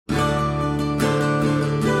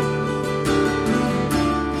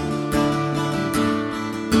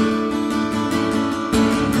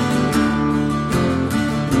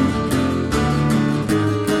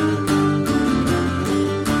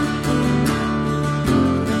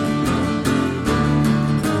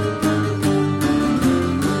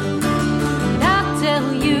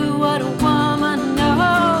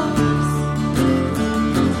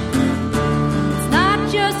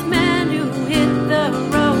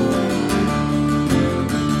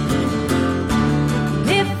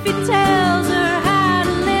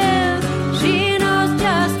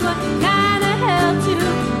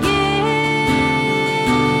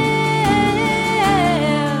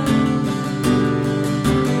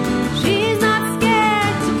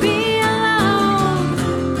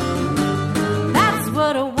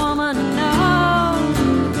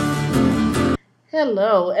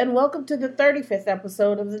Hello, and welcome to the 35th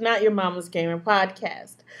episode of the Not Your Mama's Gamer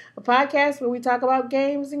podcast, a podcast where we talk about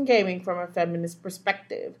games and gaming from a feminist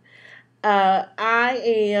perspective. I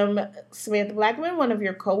am Samantha Blackman, one of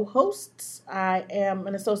your co-hosts. I am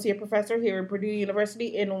an associate professor here at Purdue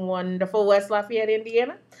University in wonderful West Lafayette,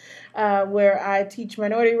 Indiana, where I teach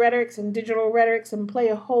minority rhetorics and digital rhetorics and play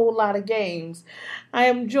a whole lot of games. I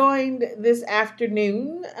am joined this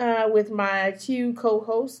afternoon with my two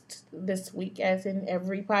co-hosts this week, as in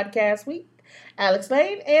every podcast week, Alex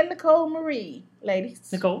Lane and Nicole Marie.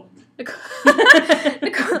 Ladies. Nicole.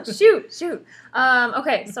 Nicole, shoot.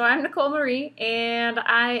 Okay, so I'm Nicole Marie, and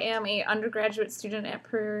I am a undergraduate student at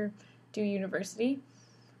Purdue University.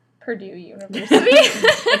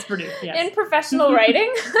 That's Purdue, yes. In professional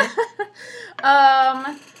writing.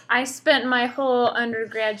 I spent my whole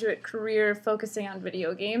undergraduate career focusing on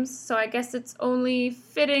video games, so I guess it's only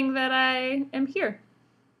fitting that I am here.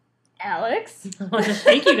 Alex?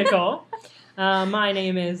 Thank you, Nicole. My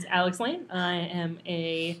name is Alex Lane. I am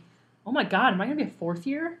oh my god, am I going to be a fourth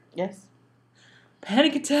year? Yes.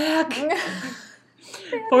 Panic attack!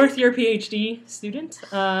 Fourth year PhD student.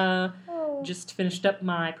 Just finished up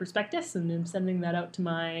my prospectus and I'm sending that out to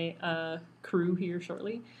my crew here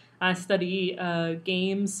shortly. I study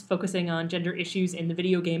games focusing on gender issues in the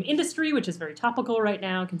video game industry, which is very topical right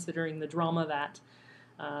now, considering the drama that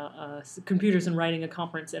Computers and Writing, a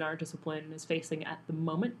conference in our discipline, is facing at the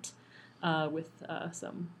moment with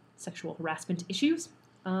some sexual harassment issues.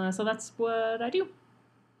 So that's what I do.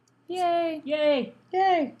 Yay.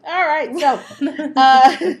 All right, so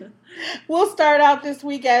we'll start out this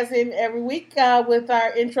week, as in every week, with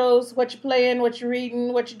our intros, what you're playing, what you're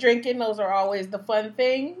reading, what you're drinking. Those are always the fun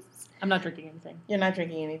things. I'm not drinking anything. You're not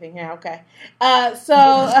drinking anything, yeah, okay.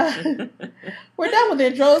 So we're done with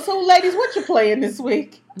intros. So, ladies, what you playing this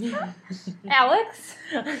week? Alex?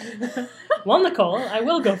 Well, Nicole, I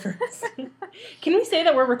will go first. Can we say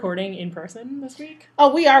that we're recording in person this week?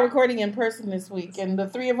 Oh, we are recording in person this week, and the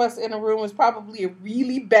three of us in a room is probably a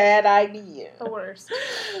really bad idea. The worst.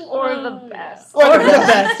 Or the best. Or the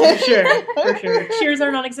best, for sure. Cheers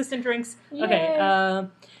our non-existent drinks. Yay. Okay,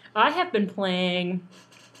 I have been playing...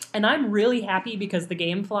 And I'm really happy because the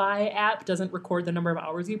GameFly app doesn't record the number of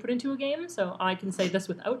hours you put into a game, so I can say this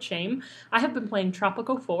without shame. I have been playing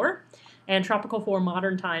Tropico 4, and Tropico 4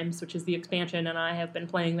 Modern Times, which is the expansion, and I have been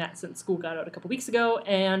playing that since school got out a couple weeks ago,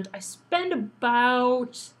 and I spend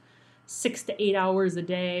about 6 to 8 hours a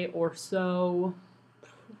day or so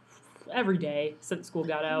every day since school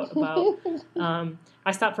got out.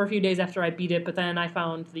 I stopped for a few days after I beat it, but then I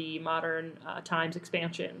found the Modern Times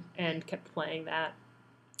expansion and kept playing that.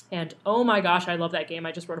 And oh my gosh, I love that game.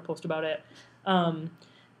 I just wrote a post about it.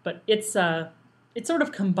 But it sort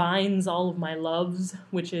of combines all of my loves,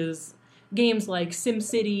 which is games like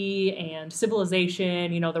SimCity and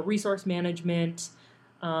Civilization, the resource management,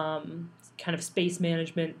 kind of space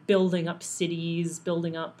management, building up cities,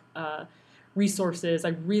 building up resources. I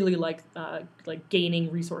really like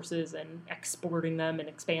gaining resources and exporting them and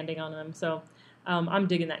expanding on them. So I'm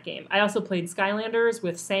digging that game. I also played Skylanders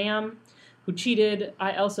with Sam, who cheated.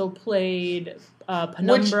 I also played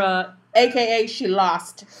Penumbra. AKA she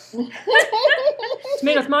lost.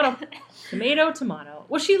 Tomato.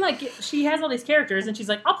 Well, she has all these characters, and she's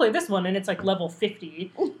like, I'll play this one, and it's like level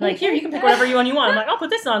 50. Like, here, you can pick whatever one you want. I'm like, I'll put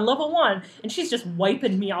this on, level 1. And she's just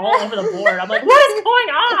wiping me all over the board. I'm like, what is going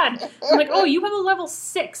on? I'm like, oh, you have a level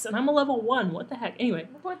 6, and I'm a level 1. What the heck? Anyway.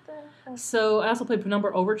 What the heck? So I also played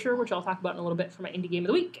Penumbra Overture, which I'll talk about in a little bit for my indie game of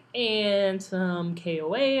the week, and some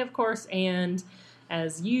KOA, of course, and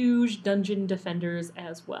as usual, Dungeon Defenders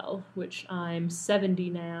as well, which I'm 70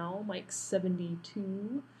 now. Mike's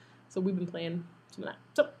 72. So we've been playing some of that.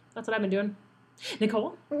 So that's what I've been doing.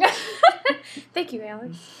 Nicole? Thank you,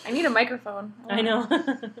 Alex. I need a microphone. I know.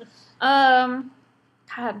 God,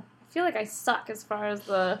 I feel like I suck as far as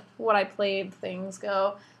the what I played things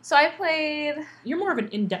go. So I played... You're more of an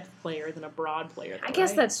in-depth player than a broad player, though, I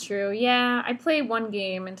guess right? that's true, yeah. I play one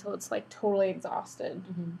game until it's, totally exhausted.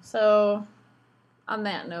 Mm-hmm. So, on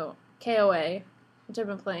that note, KOA, which I've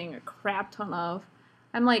been playing a crap ton of.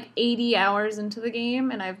 I'm 80 hours into the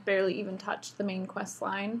game, and I've barely even touched the main quest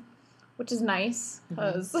line, which is nice,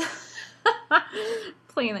 because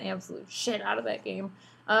playing the absolute shit out of that game.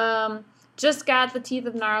 Just got the Teeth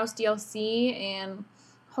of Naros DLC, and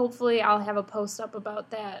hopefully I'll have a post up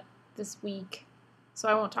about that this week, so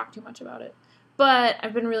I won't talk too much about it. But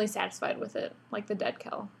I've been really satisfied with it, like the Dead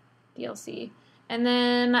Kell DLC. And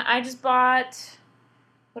then I just bought...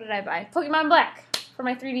 What did I buy? Pokemon Black for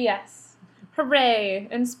my 3DS. Hooray!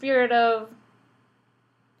 In spirit of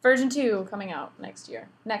version 2 coming out next year.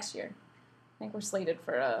 I think we're slated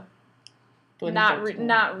for a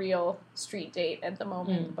not real street date at the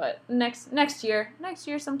moment, but next year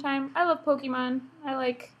sometime. I love Pokemon. I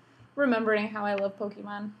like remembering how I love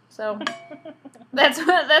Pokemon. So that's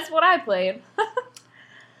what I played.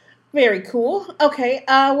 Very cool. Okay.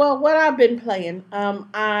 Well, what I've been playing,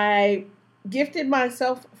 I gifted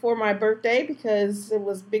myself for my birthday because it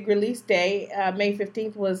was big release day. May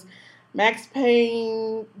 15th was Max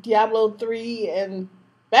Payne, Diablo 3, and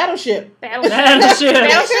Battleship. Battleship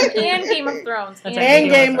and Game of Thrones. And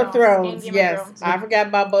Game of Thrones. Yes. I forgot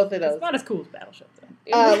about both of those. It's not as cool as Battleship, though.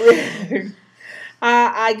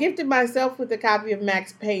 I gifted myself with a copy of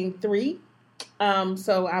Max Payne 3.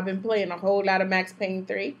 So I've been playing a whole lot of Max Payne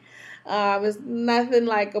 3. It's nothing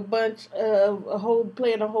like playing a whole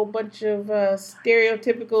bunch of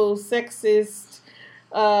stereotypical sexist,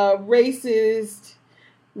 racist,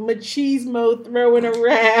 machismo throwing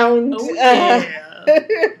around. Oh, yeah.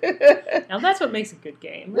 Now that's what makes a good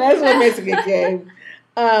game. That's what makes a good game.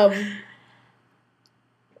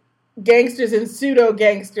 Gangsters and pseudo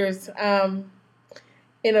gangsters.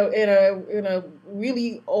 In a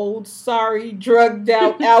really old, sorry, drugged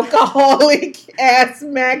out, alcoholic ass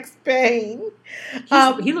Max Payne.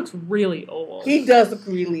 He looks really old. He does look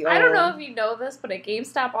really old. I don't know if you know this, but at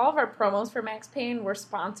GameStop, all of our promos for Max Payne were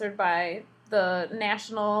sponsored by the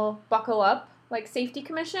National Buckle Up Safety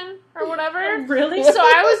Commission or whatever. Really? So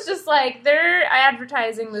I was just like, they're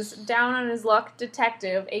advertising this down on his luck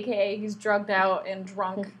detective, aka he's drugged out and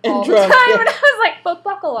drunk all the time. Yeah. And I was like, but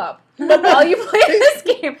buckle up. While you play this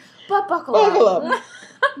game, but buckle up.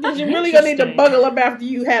 Because you're really going to need to buckle up after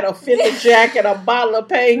you had a fifth of Jack and a bottle of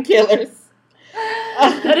painkillers.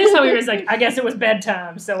 That is how he was like, I guess it was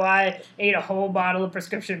bedtime, so I ate a whole bottle of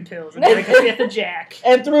prescription pills and drank a fifth of Jack.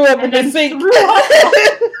 And threw up in the sink. What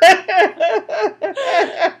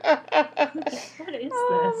is this?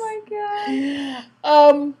 Oh my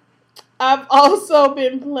god. I've also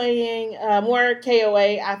been playing more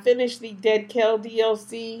KOA. I finished the Dead Kill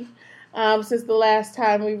DLC since the last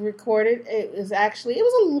time we recorded. It was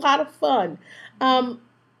a lot of fun.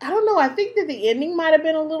 I don't know. I think that the ending might have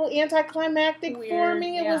been a little anticlimactic for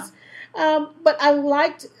me. It was, but I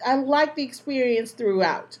liked the experience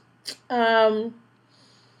throughout. I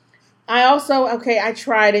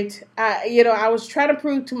tried it. I was trying to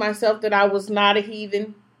prove to myself that I was not a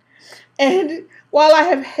heathen. And while I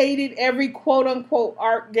have hated every quote unquote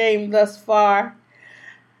art game thus far,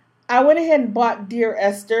 I went ahead and bought Dear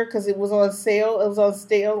Esther because it was on sale. It was on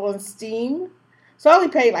sale on Steam. So I only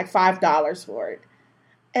paid like $5 for it.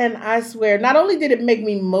 And I swear, not only did it make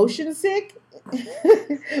me motion sick,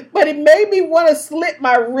 but it made me want to slit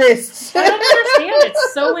my wrists. I don't understand.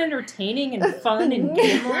 It's so entertaining and fun and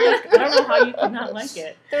game-like. I don't know how you could not like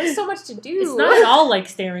it. There's so much to do. It's not at all like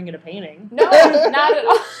staring at a painting. No, not at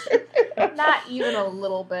all. Not even a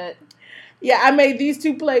little bit. Yeah, I made these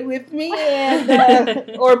two play with me,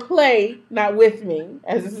 and or play, not with me,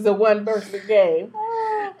 as this is a one-person game.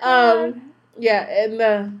 Oh, yeah,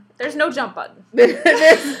 and there's no jump button.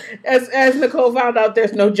 As Nicole found out,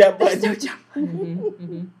 there's no jump button. There's no jump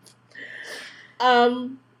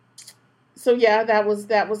button. So yeah, that was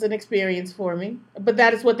an experience for me. But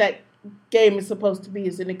that is what that game is supposed to be,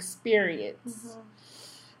 is an experience.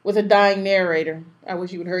 With a dying narrator. I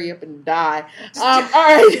wish you would hurry up and die. All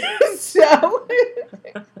right, so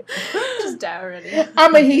just die already.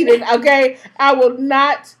 I'm a heathen, okay? I will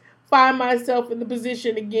not find myself in the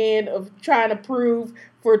position again of trying to prove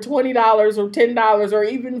for $20 or $10 or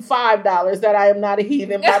even $5 that I am not a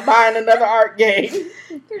heathen by buying another art game.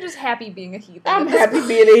 You're just happy being a heathen. I'm happy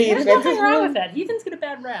being a heathen. There's nothing wrong with that. Heathens get a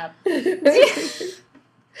bad rap. For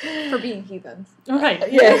being heathens.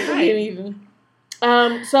 Right. Yeah, for being heathen.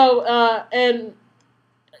 And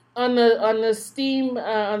on the Steam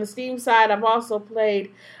side, I've also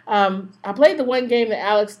played. I played the one game that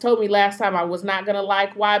Alex told me last time I was not gonna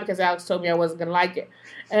like. Why? Because Alex told me I wasn't gonna like it,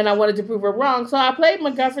 and I wanted to prove her wrong. So I played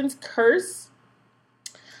MacGuffin's Curse.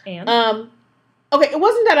 And okay, it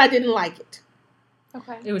wasn't that I didn't like it.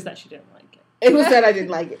 Okay. It was that she didn't like it. It was that I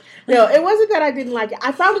didn't like it. No, it wasn't that I didn't like it.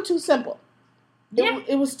 I found it too simple.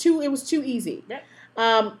 It was too easy. Yep.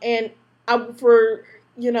 And for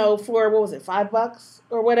what was it, $5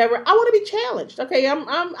 or whatever, I want to be challenged. Okay, I'm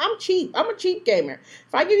cheap. I'm a cheap gamer.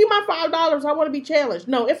 If I give you my $5, I want to be challenged.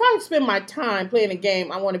 No, if I spend my time playing a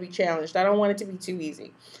game, I want to be challenged. I don't want it to be too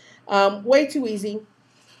easy. Way too easy.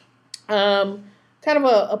 Kind of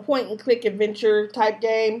a point and click adventure type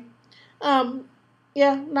game.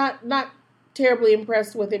 Not terribly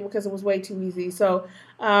impressed with it because it was way too easy. So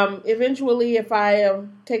eventually, if I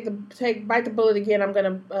bite the bullet again, I'm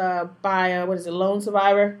gonna buy Lone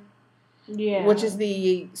Survivor. Yeah. which is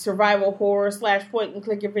the survival horror / point and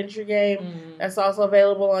click adventure game. That's also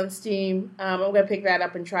available on Steam. I'm going to pick that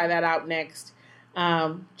up and try that out next,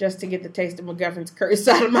 just to get the taste of MacGuffin's curse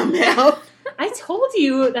out of my mouth. I told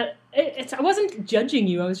you that I wasn't judging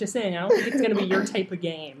you. I was just saying I don't think it's going to be your type of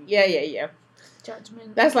game. Yeah.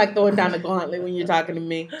 Judgment. That's like throwing down the gauntlet when you're talking to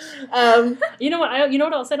me. You know what? You know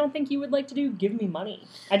what else I don't think you would like to do? Give me money.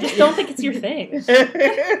 I just don't think it's your thing.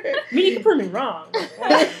 I mean, you can prove me wrong.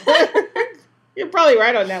 You're probably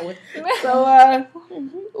right on that one. So,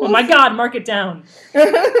 oh my God, mark it down. May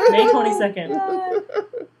 22nd.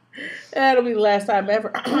 That'll be the last time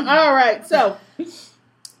ever. All right, so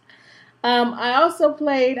I also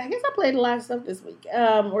played. I guess I played a lot of stuff this week,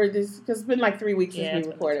 because it's been like 3 weeks since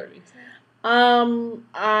we recorded.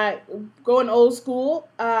 I going old school.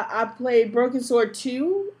 I played Broken Sword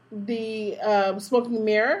 2, the Smoking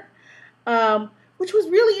Mirror, which was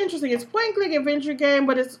really interesting. It's a point and click adventure game,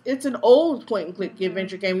 but it's an old point and click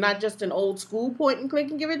adventure game, not just an old school point and click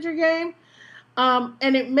adventure game.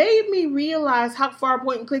 And it made me realize how far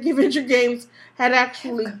point and click adventure games had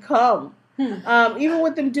actually come. Even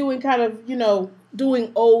with them doing kind of,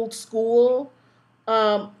 doing old school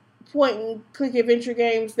point and click adventure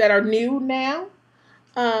games that are new now.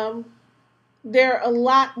 They're a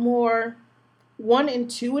lot more, one,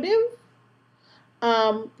 intuitive,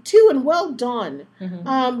 two, and well done.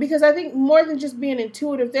 Because I think more than just being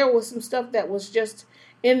intuitive, there was some stuff that was just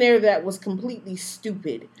in there that was completely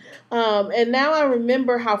stupid. And now I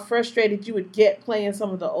remember how frustrated you would get playing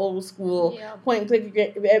some of the old school point and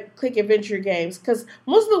click adventure games. Because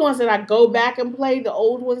most of the ones that I go back and play, the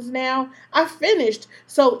old ones now, I finished.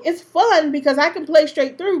 So it's fun because I can play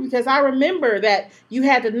straight through, because I remember that you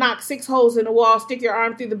had to knock 6 holes in the wall, stick your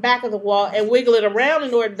arm through the back of the wall, and wiggle it around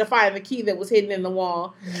in order to find the key that was hidden in the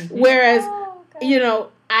wall. Whereas,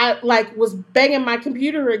 I was banging my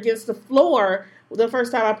computer against the floor the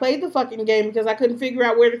first time I played the fucking game because I couldn't figure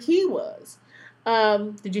out where the key was.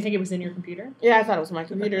 Did you think it was in your computer? Yeah, I thought it was my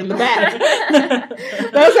computer in the back.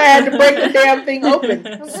 Thus I had to break the damn thing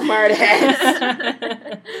open. Smart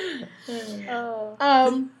ass. So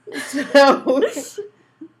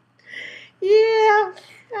yeah,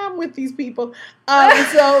 I'm with these people. But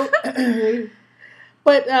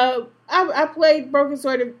I played Broken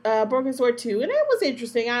Sword 2, and it was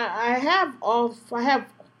interesting. I have all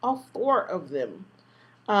 4 of them.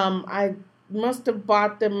 I must have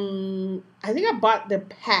bought them. I think I bought the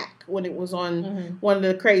pack when it was on one of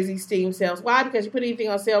the crazy Steam sales. Why? Because you put anything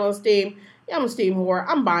on sale on Steam. Yeah, I'm a Steam whore.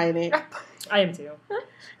 I'm buying it. I am too.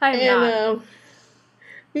 I am not.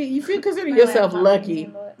 You consider yourself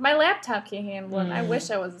lucky. My laptop can't handle it. I wish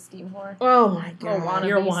I was a Steam whore. Oh my God!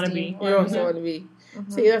 You're a wannabe. You're a wannabe.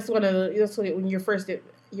 See, that's when your first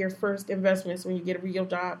investments when you get a real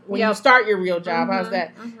job. When you start your real job, how's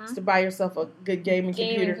that? It's to buy yourself a good gaming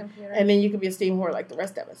computer. And then you can be a Steam whore like the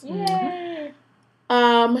rest of us. Yay!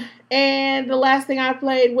 And the last thing I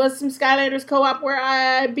played was some Skylanders co-op where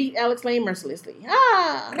I beat Alex Lane mercilessly.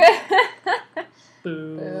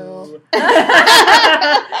 Boo. Boo. Yes!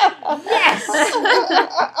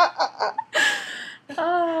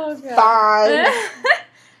 Oh, God. Fine.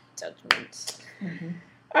 Judgment.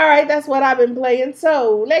 All right, that's what I've been playing.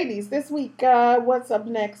 So, ladies, this week, what's up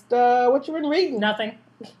next? What you been reading? Nothing.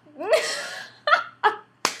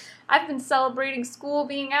 I've been celebrating school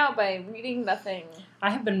being out by reading nothing.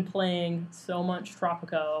 I have been playing so much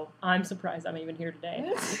Tropico. I'm surprised I'm even here today.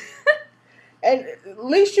 And at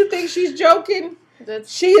least you think she's joking.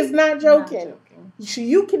 She is not joking.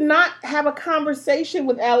 You cannot have a conversation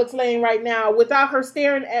with Alex Lane right now without her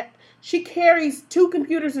staring at... She carries 2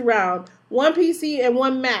 computers around, one PC and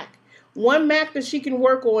one Mac. One Mac that she can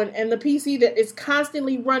work on, and the PC that is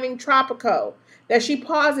constantly running Tropico, that she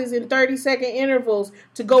pauses in 30-second intervals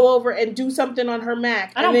to go over and do something on her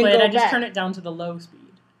Mac. I don't play it. I just turn it down to the low speed.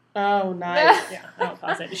 Oh, nice. Yeah, I don't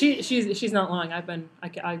pause it. She's not long. I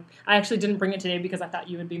actually didn't bring it today because I thought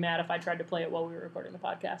you would be mad if I tried to play it while we were recording the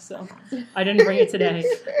podcast. So I didn't bring it today.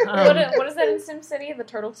 What is that in SimCity? The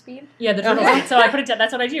turtle speed? Yeah, the turtle speed. So I put it.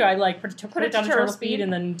 That's what I do. I put it down to turtle speed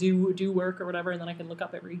and then do work or whatever, and then I can look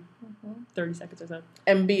up every 30 seconds or so.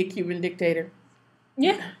 And be a Cuban dictator.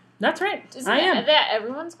 Yeah, that's right. I am. That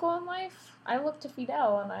everyone's goal in life? I look to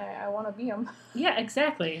Fidel and I want to be him. Yeah,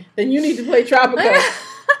 exactly. Then you need to play Tropico.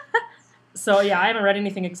 So yeah, I haven't read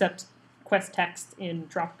anything except quest text in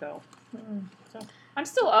Tropico. So I'm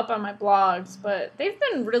still up on my blogs, but they've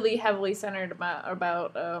been really heavily centered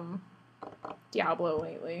about Diablo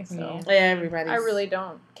lately. So yeah, I really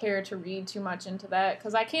don't care to read too much into that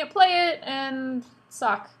because I can't play it and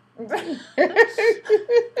suck. Fair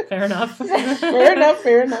enough.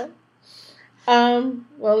 Fair enough.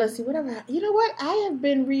 Well, let's see. What have I? You know what? I have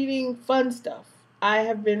been reading fun stuff. I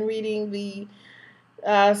have been reading the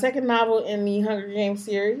second novel in the Hunger Games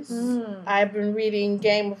series. I've been reading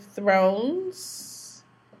Game of Thrones.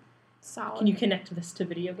 Solid. Can you connect this to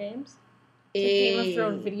video games? The Game of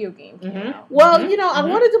Thrones video game came out. Well, I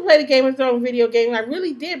wanted to play the Game of Thrones video game. I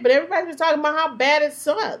really did, but everybody was talking about how bad it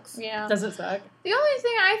sucks. Yeah. Does it suck? The only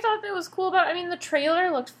thing I thought that was cool about it, I mean, the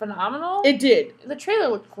trailer looked phenomenal. It did. The trailer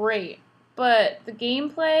looked great, but the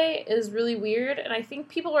gameplay is really weird, and I think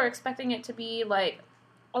people were expecting it to be, like,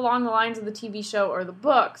 along the lines of the TV show or the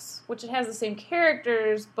books, which it has the same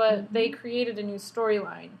characters, but they created a new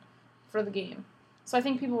storyline for the game. So I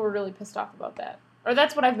think people were really pissed off about that. Or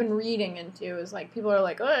that's what I've been reading into, is like, people are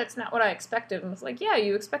like, oh, it's not what I expected. And it's like, yeah,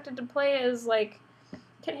 you expected to play as, like,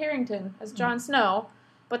 Kit Harington, as Jon Snow,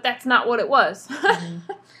 but that's not what it was.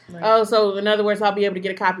 Right. Oh, so in other words, I'll be able to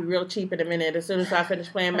get a copy real cheap in a minute as soon as I finish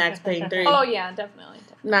playing Max Payne 3. Oh, yeah, definitely.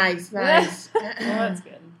 Nice. Well, that's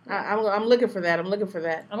good. I'm looking for that. I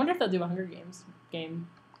wonder if they'll do a Hunger Games game.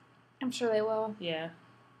 I'm sure they will. Yeah.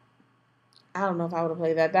 I don't know if I would have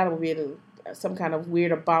played that. That would be some kind of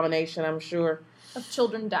weird abomination, I'm sure. Of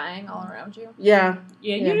children dying all around you. Yeah.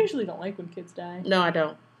 Yeah, you usually don't like when kids die. No, I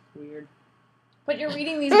don't. Weird. But you're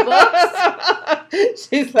reading these books?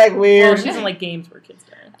 She's like weird. Well, she doesn't like games where kids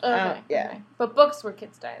die. Okay. Yeah. Okay. But books where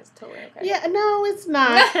kids die is totally okay. Yeah, no, it's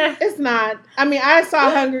not. It's not. I mean, I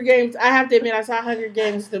saw Hunger Games. I have to admit, I saw Hunger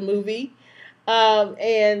Games, the movie.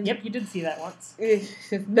 And Yep, you did see that once.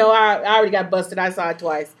 No, I already got busted. I saw it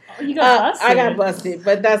twice. Oh, you got busted? I got busted,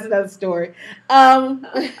 but that's another story.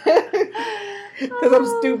 Because I'm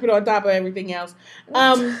stupid on top of everything else.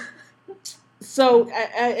 So,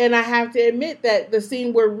 and I have to admit that the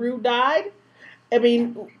scene where Rue died, I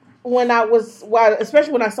mean,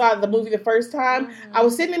 especially when I saw the movie the first time, I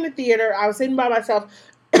was sitting in the theater, I was sitting by myself,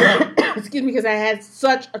 excuse me, because I had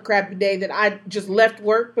such a crappy day that I just left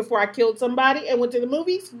work before I killed somebody and went to the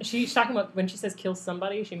movies. She's talking about, when she says kill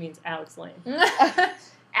somebody, she means Alex Lane.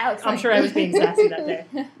 Alex, I'm sure I was being sassy that day.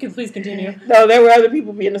 Please continue. No, there were other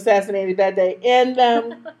people being assassinated that day. And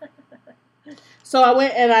so I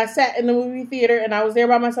went and I sat in the movie theater and I was there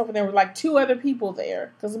by myself and there were like 2 other people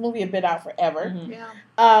there because the movie had been out forever. Mm-hmm. Yeah.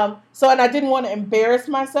 And I didn't want to embarrass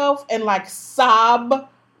myself and like sob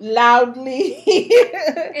loudly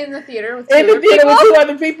In the theater with 2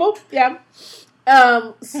 other people. Yeah.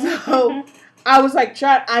 So I was like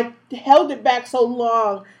I held it back so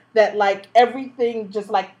long that like everything just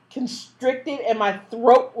like constricted and my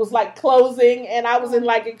throat was like closing and I was in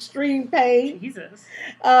like extreme pain. Jesus.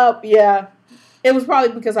 Yeah. It was probably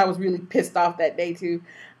because I was really pissed off that day too.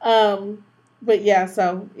 But yeah,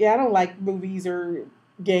 so yeah, I don't like movies or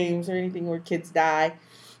games or anything where kids die.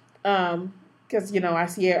 Because I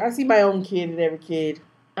see my own kid and every kid.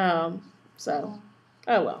 So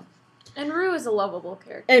oh well. And Rue is a lovable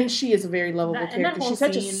character. And she is a very lovable character. whole She's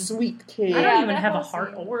such a scene, sweet kid. I don't even that have a whole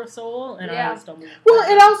heart scene. or a soul, and Yeah. I still move. Well,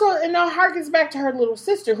 it also harkens back to her little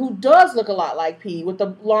sister, who does look a lot like P, with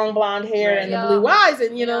the long blonde hair and the blue eyes,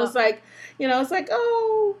 and it's like,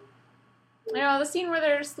 oh, The scene where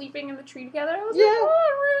they're sleeping in the tree together. I was Yeah. like,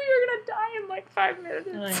 oh, Rue, you're gonna die in like 5 minutes.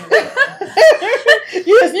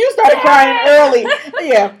 you started crying early,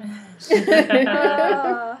 yeah.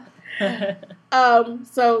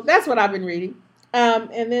 So that's what I've been reading.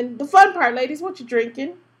 And then the fun part, ladies, what you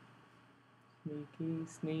drinking? Sneaky,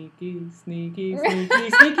 sneaky, sneaky, sneaky,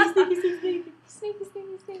 sneaky, sneaky, sneaky. Sneaky,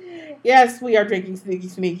 sneaky, sneaky. Yes, we are drinking Sneaky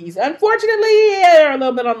Sneakies. Unfortunately, they're a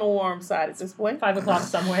little bit on the warm side at this point. 5 o'clock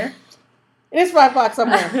somewhere. It is 5 o'clock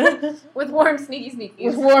somewhere. With warm sneaky sneakies.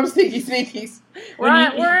 With warm Sneaky Sneakies.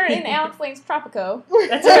 We're in Alex Lane's Tropico.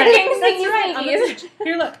 That's right. Drinking That's sneaky right. On the sneakies. picture.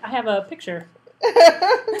 Here, look. I have a picture.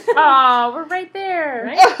 Aw, we're right there.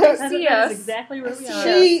 Right? See That's us. exactly where we are.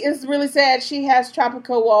 She is really sad. She has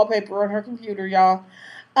Tropico wallpaper on her computer, y'all.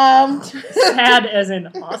 Sad as in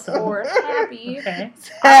awesome. Or happy. Okay.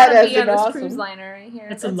 Sad I'm gonna as be on in this awesome. cruise liner right here.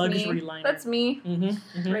 It's a That's luxury me. liner. That's me.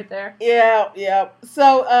 Mm-hmm. Right there. Yeah.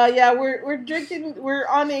 So, we're drinking. We're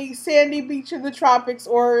on a sandy beach in the tropics,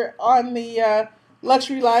 or on the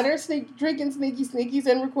luxury liner, drinking Sneaky Sneakies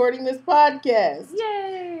and recording this podcast.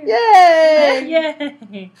 Yay! Yay!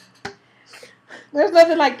 Yay! There's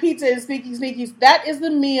nothing like pizza and Sneaky Sneakies. That is the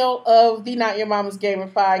meal of the Not Your Mama's Gamer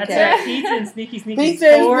podcast. That's right. Pizza and sneaky sneaky. Pizza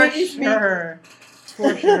and For sneaky sure.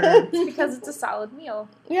 For sure. It's because it's a solid meal.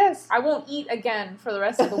 Yes. I won't eat again for the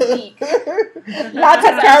rest of the week. Lots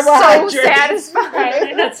of I'm so carbohydrates.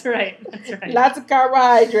 satisfied. That's right. That's right. Lots of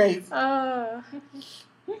carbohydrates. All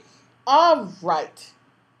right.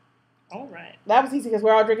 All right. That was easy because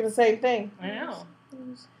we're all drinking the same thing. I know.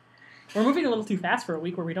 We're moving a little too fast for a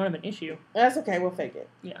week where we don't have an issue. That's okay. We'll fake it.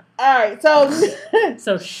 Yeah. All right. So,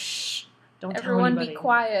 So shh. Don't Everyone tell anybody. be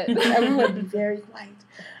quiet. everyone be very quiet.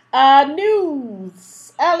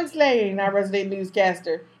 News. Alex Lane, our resident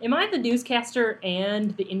newscaster. Am I the newscaster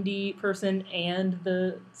and the indie person and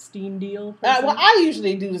the Steam deal person? Well, I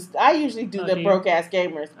usually do this. I usually do the do you? broke ass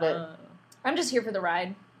gamers, but I'm just here for the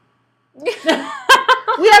ride. we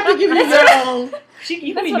have to give you your own.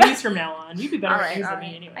 You can be That's what news from now on. You'd be better at news than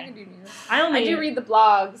me anyway. I can do news. I do read the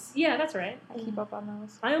blogs. Yeah, that's right. I keep up on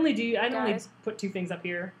those. I only Guys. put two things up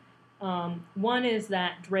here. One is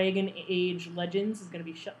that Dragon Age Legends is going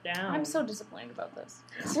to be shut down. I'm so disappointed about this.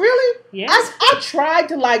 Really? Yeah. I tried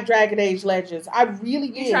to like Dragon Age Legends. I really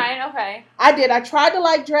did. You trying? Okay. I did. I tried to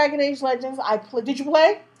like Dragon Age Legends. Did you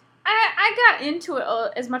play? I got into it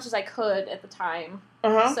as much as I could at the time.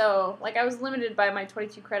 Uh-huh. So, like, I was limited by my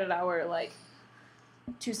 22 credit hour,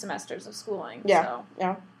 2 semesters of schooling. Yeah. So.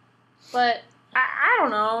 Yeah. But, I don't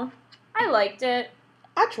know. I liked it.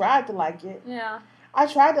 I tried to like it. Yeah. I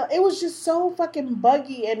tried to. It was just so fucking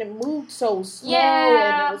buggy and it moved so slow. Yeah,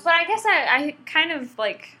 and it was, but I guess I kind of,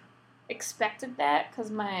 expected that because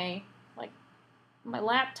my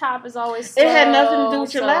laptop is always slow. It had nothing to do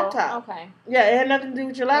with your laptop. Okay. yeah, it had nothing to do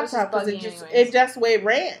with your It was just laptop because buggy it's anyways. just the way it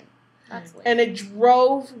ran. That's lame. And it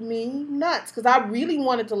drove me nuts because I really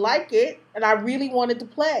wanted to like it and I really wanted to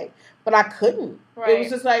play, but I couldn't. Right. It was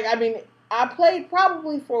just I played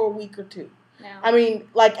probably for a week or two. Yeah.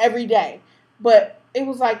 Every day. But it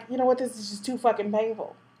was like, you know what, this is just too fucking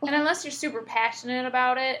painful. And unless you're super passionate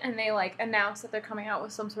about it and they, announce that they're coming out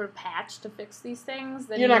with some sort of patch to fix these things,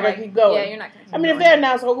 then You're not going to keep going. Yeah, you're not going to keep going. If they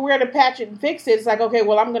announce, we're going to patch it and fix it, it's like, okay,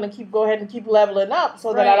 well, I'm going to go ahead and keep leveling up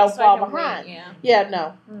so that I don't fall behind. Wait, Yeah,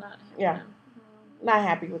 no. I'm not. Yeah. Not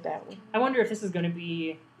happy with that one. I wonder if this is going to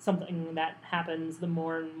be something that happens the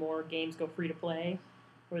more and more games go free to play,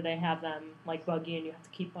 where they have them buggy and you have to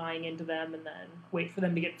keep buying into them and then wait for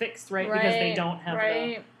them to get fixed, right? Because they don't have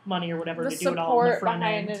the money or whatever to do it all on the front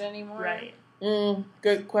behind end. it anymore. Right.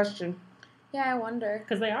 Good question. Yeah, I wonder.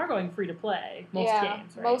 Because they are going free to play, most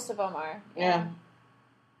games, right? Most of them are. Yeah.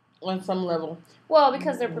 On some level. Well,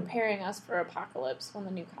 because they're preparing us for apocalypse when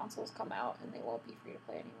the new consoles come out and they won't be free to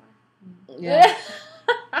play anymore. Yeah.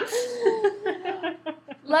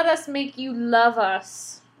 Let us make you love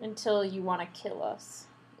us until you want to kill us.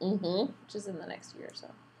 Mm-hmm. Which is in the next year or so.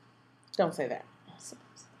 Don't say that.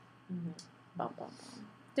 Supposedly. Mm-hmm. Bum, bum, bum.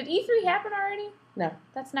 Did E3 happen already? No.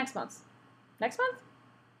 That's next month. Next month?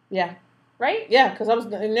 Yeah. Right? Yeah, because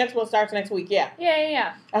the next one starts next week, yeah.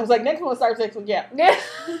 Yeah. I was like, next one starts next week, yeah. Yeah.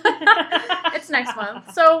 It's next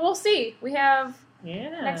month. So we'll see. We have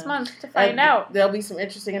next month to find out. There'll be some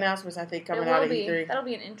interesting announcements, I think, coming out of E3. That'll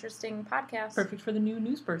be an interesting podcast. Perfect for the new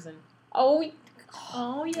news person. Oh, yeah.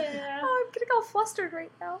 Oh, I'm getting all flustered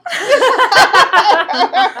right now.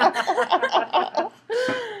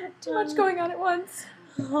 Too much going on at once.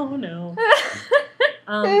 Oh, no.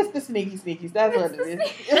 It's the sneakies. That's what it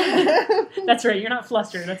is. That's right. You're not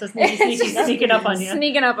flustered. That's a sneaking up on you.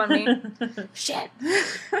 Sneaking up on me. Shit.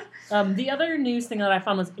 The other news thing that I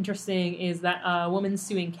found was interesting is that a woman's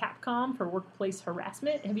suing Capcom for workplace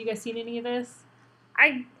harassment. Have you guys seen any of this?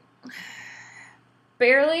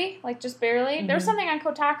 Barely, just barely. Mm-hmm. There was something on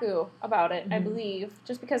Kotaku about it, Mm-hmm. I believe.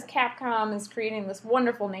 Just because Capcom is creating this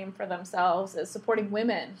wonderful name for themselves as supporting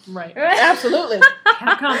women. Right. Absolutely.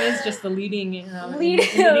 Capcom is just the leading in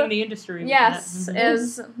the industry. Yes, Mm-hmm.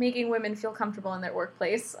 as making women feel comfortable in their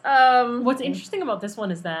workplace. What's interesting about this one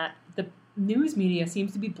is that the news media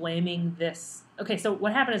seems to be blaming this. Okay, so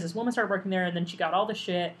what happened is this woman started working there, and then she got all the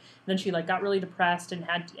shit. And then she got really depressed and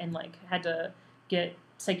had to get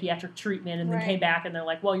psychiatric treatment, and then came back, and they're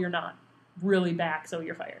like, "Well, you're not really back, so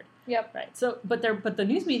you're fired." Yep. Right. So, but the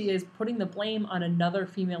news media is putting the blame on another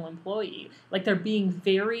female employee. They're being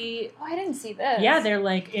very. Oh, I didn't see this. Yeah, they're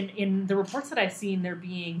in the reports that I've seen, they're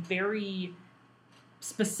being very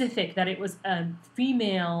specific that it was a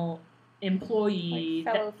female employee.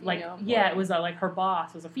 It was her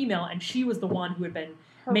boss was a female, and she was the one who had been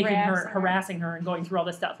harassing her and going through all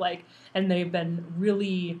this stuff. And they've been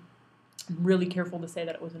really careful to say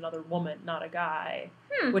that it was another woman, not a guy.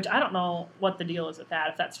 Which I don't know what the deal is with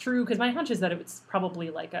that, if that's true, because my hunch is that it's probably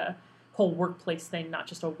a whole workplace thing, not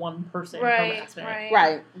just a one-person harassment.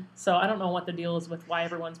 Right. So I don't know what the deal is with why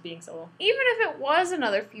everyone's being so... Even if it was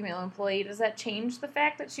another female employee, does that change the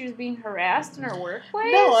fact that she was being harassed in her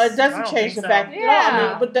workplace? No, it doesn't change the fact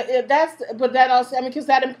at all. But that also, because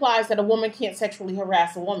that implies that a woman can't sexually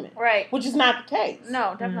harass a woman. Right. Which is not the case.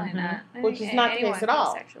 No, definitely not. Which is not the case at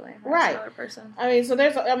all. Sexually harass right. Another person. So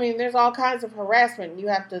there's all kinds of harassment you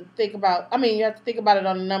have to think about. You have to think about it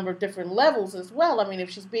on a number of different levels as well. If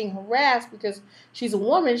she's being harassed harassed because she's a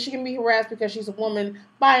woman. She can be harassed because she's a woman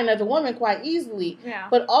by another woman quite easily. Yeah.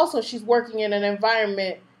 But also she's working in an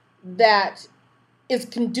environment that is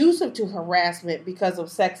conducive to harassment because of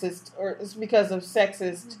sexist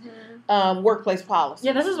workplace policy.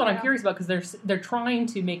 Yeah, this is what I'm curious about, because they're trying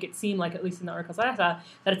to make it seem like, at least in the articles I saw,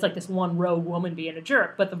 that it's like this one rogue woman being a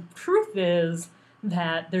jerk. But the truth is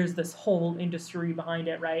that there's this whole industry behind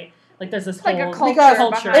it, right? Like there's this like whole a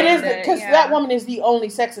culture. It is because yeah. that woman is the only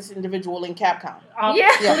sexist individual in Capcom.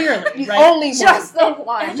 Clearly, The right? only Just one. the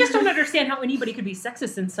one. I just don't understand how anybody could be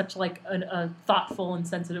sexist in such like a thoughtful and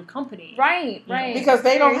sensitive company. Right. Because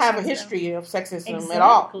they don't Very have a sensitive. history of sexism Exactly. at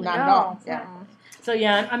all. Not at all. No. Yeah. So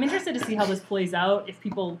yeah, I'm interested to see how this plays out. If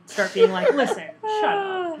people start being like, "Listen, shut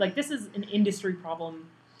up! Like this is an industry problem,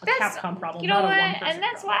 a Capcom problem, You know not what? a one-person And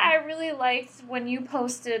that's problem." why I really liked when you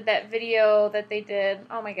posted that video that they did.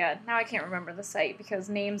 Oh my god, now I can't remember the site because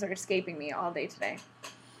names are escaping me all day today.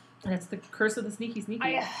 And it's the curse of the sneaky.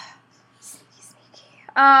 Sneaky.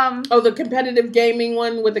 The competitive gaming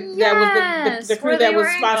one with the crew that was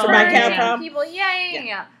sponsored by Capcom. People,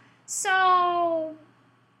 yeah. So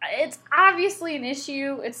it's obviously an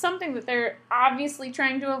issue. It's something that they're obviously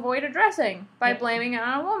trying to avoid addressing by blaming it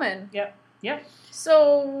on a woman. Yep.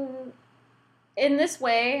 So in this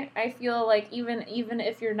way, I feel like even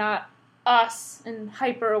if you're not us and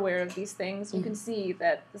hyper aware of these things, you can see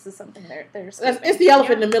that this is something they're It's the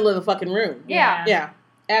elephant in the middle of the fucking room. Yeah.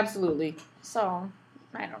 Absolutely. So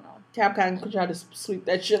I don't know. Capcom can try to sweep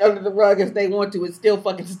that shit under the rug if they want to. It still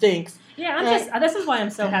fucking stinks. Yeah, this is why I'm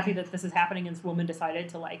so happy that this is happening and this woman decided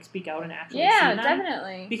to like speak out and actually see them.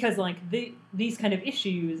 Definitely. Because like these kind of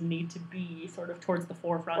issues need to be sort of towards the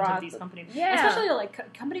forefront of these companies. Yeah. Especially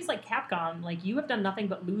like companies like Capcom, like you have done nothing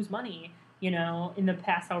but lose money, in the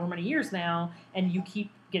past however many years now, and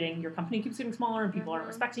your company keeps getting smaller and people aren't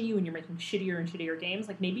respecting you and you're making shittier and shittier games.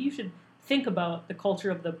 Like maybe you should think about the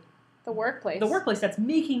culture of the workplace that's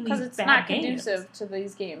making these bad games. Because it's not conducive to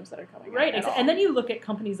these games that are coming right, out. Right, and then you look at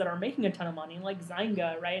companies that are making a ton of money, like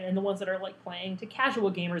Zynga, right? And the ones that are like playing to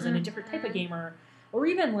casual gamers and a different type of gamer. Or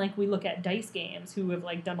even like we look at DICE Games, who have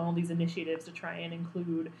like done all these initiatives to try and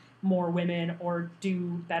include more women or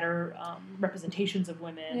do better representations of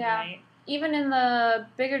women, right? Even in the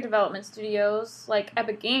bigger development studios, like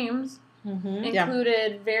Epic Games,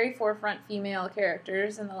 included very forefront female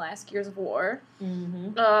characters in the last Gears of War.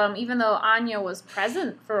 Even though Anya was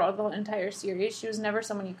present for the entire series, she was never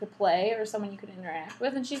someone you could play or someone you could interact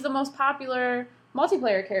with. And she's the most popular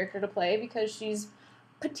multiplayer character to play because she's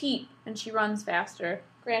petite and she runs faster.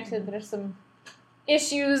 Granted, there's some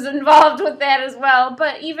issues involved with that as well.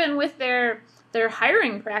 But even with their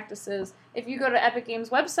hiring practices, if you go to Epic Games'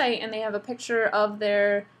 website and they have a picture of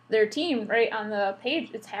their team right on the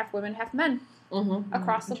page, it's half women, half men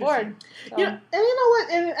across the board. So. And you know what?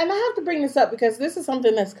 And I have to bring this up because this is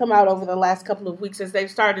something that's come out over the last couple of weeks as they've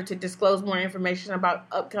started to disclose more information about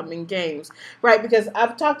upcoming games, right? Because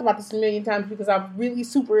I've talked about this a million times because I'm really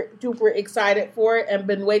super duper excited for it and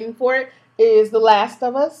been waiting for it. Is The Last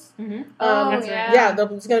of Us. That's right. Yeah,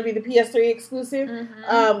 it's going to be the PS3 exclusive.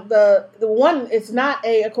 The one, it's not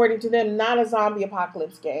according to them, not a zombie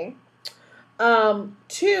apocalypse game.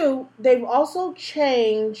 2, they've also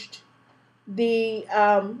changed the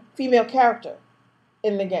female character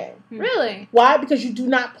in the game. Really? Why? Because you do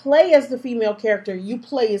not play as the female character, you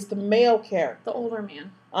play as the male character. The older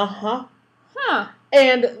man. Huh.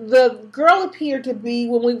 And the girl appeared to be,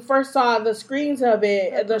 when we first saw the screens of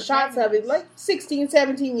it, the shots of it, like 16,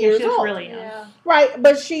 17 years old. Really young. Yeah. Right,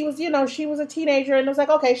 but she was, she was a teenager, and it was like,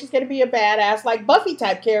 okay, she's going to be a badass, like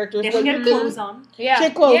Buffy-type character. Yeah, she had clothes on. Yeah. She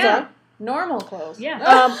had clothes on. Normal clothes.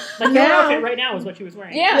 Yeah. Like your outfit right now is what she was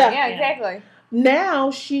wearing. Yeah, exactly. Now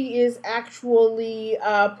she is actually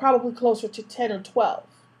probably closer to 10 or 12.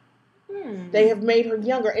 They have made her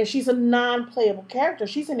younger, and she's a non-playable character.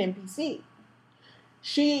 She's an NPC.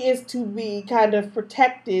 She is to be kind of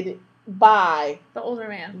protected by the older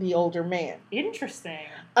man. Interesting.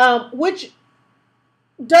 Which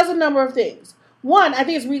does a number of things. One, I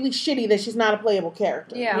think it's really shitty that she's not a playable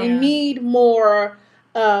character. Yeah. We need more,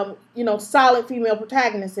 solid female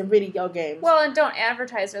protagonists in video games. Well, and don't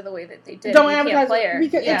advertise her the way that they did. Don't you advertise can't play her.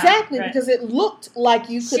 because because it looked like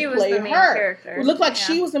you could she was play the main her. Character. It looked like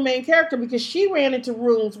she was the main character because she ran into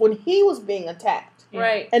rooms when he was being attacked,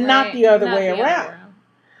 right, and not the other way the around.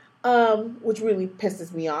 Which really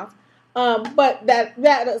pisses me off. But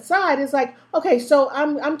that aside is like, okay, so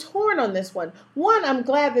I'm torn on this one. One, I'm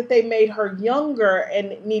glad that they made her younger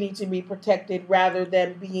and needing to be protected rather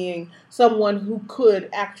than being someone who could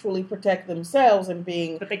actually protect themselves and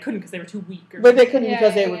being. But they couldn't because they were too weak. But they couldn't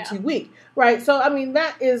because they were too weak, right? So I mean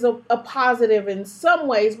that is a positive in some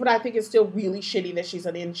ways, but I think it's still really shitty that she's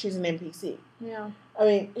an NPC. Yeah. I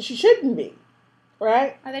mean, she shouldn't be.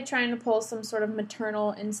 Right? Are they trying to pull some sort of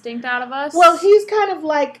maternal instinct out of us? Well, he's kind of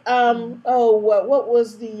like, what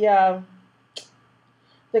was the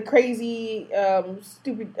crazy,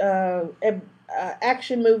 stupid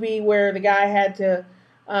action movie where the guy had to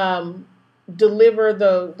deliver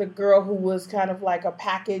the girl who was kind of like a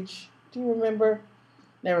package? Do you remember?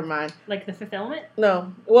 Never mind. Like The Fifth Element?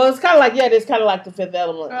 No. Well, it's kind of like, it's kind of like The Fifth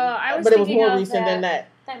Element. But it was more recent than that.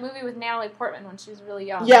 That movie with Natalie Portman when she was really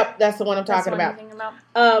young. Yep, that's the one I'm talking about.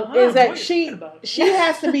 Is that she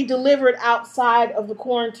has to be delivered outside of the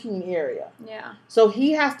quarantine area. Yeah. So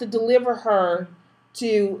he has to deliver her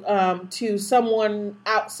to someone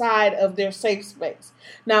outside of their safe space.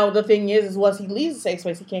 Now the thing is once he leaves the safe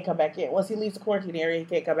space, he can't come back in. Once he leaves the quarantine area, he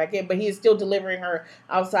can't come back in. But he is still delivering her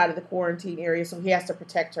outside of the quarantine area, so he has to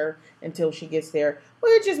protect her until she gets there,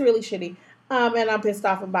 which is really shitty. And I'm pissed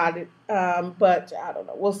off about it. But I don't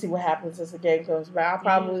know. We'll see what happens as the game comes back. I'll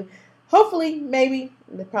probably, hopefully, maybe,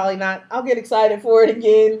 probably not. I'll get excited for it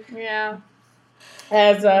again. Yeah.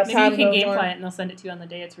 As maybe you can gamefly it and they'll send it to you on the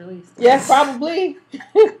day it's released. Yes, probably.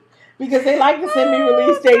 Because they like to send me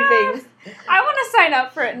release date things. I want to sign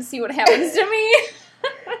up for it and see what happens to me.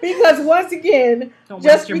 Because once again,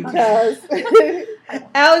 just because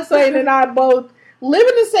Alex Wayne and I both live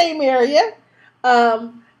in the same area,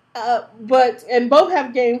 but both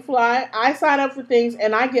have GameFly. I sign up for things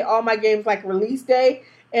and I get all my games like release day,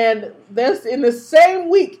 and this in the same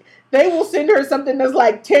week they will send her something that's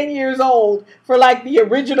like 10 years old for like the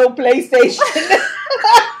original PlayStation.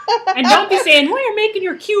 And don't be saying, well, you're making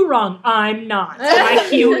your queue wrong. I'm not. My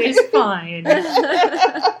queue is fine.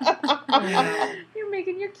 You're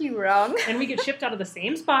making your queue wrong. And we get shipped out of the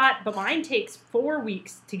same spot, but mine takes 4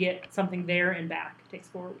 weeks to get something there and back. It takes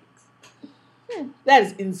 4 weeks. That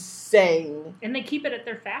is insane. And they keep it at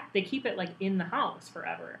they keep it like in the house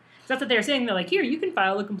forever. So that's what they're saying. They're like, here, you can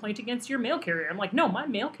file a complaint against your mail carrier. I'm like, no, my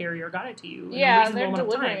mail carrier got it to you. Yeah, they're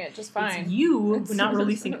delivering it just fine. It's you not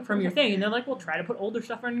releasing it from your thing. And they're like, well, try to put older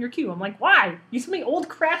stuff on your queue. I'm like, why? You send me old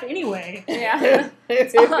crap anyway. Yeah.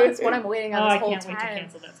 That's what I'm waiting on this whole time. I can't wait to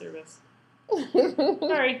cancel that service.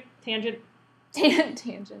 Sorry, tangent.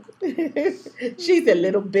 Tangent. She's a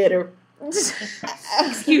little bitter.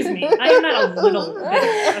 Excuse me. I am not a little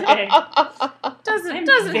bitter, okay?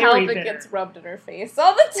 Doesn't help bitter. It gets rubbed in her face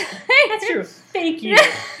all the time. That's true. Thank you.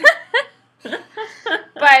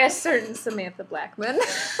 By a certain Samantha Blackman.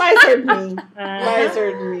 By a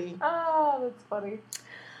certain me. Oh, that's funny.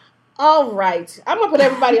 All right. I'm going to put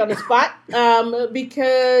everybody on the spot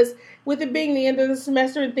because with it being the end of the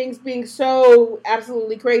semester and things being so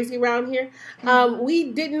absolutely crazy around here,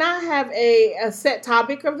 we did not have a set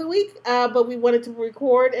topic of the week, but we wanted to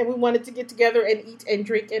record and we wanted to get together and eat and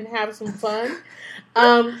drink and have some fun.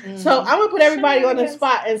 So I'm going to put everybody on the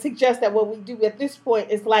spot and suggest that what we do at this point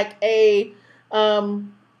is like a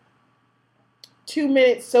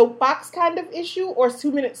 2-minute soapbox kind of issue, or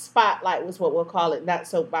 2-minute spotlight was what we'll call it, not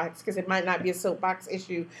soapbox, because it might not be a soapbox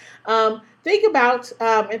issue. Think about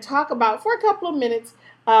and talk about for a couple of minutes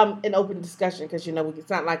an open discussion, because it's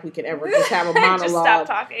not like we can ever just have a monologue. Just stop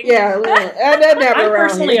talking. Yeah, I'm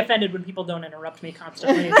personally offended when people don't interrupt me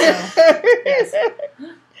constantly. So, yes.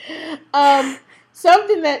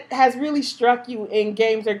 Something that has really struck you in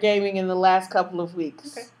games or gaming in the last couple of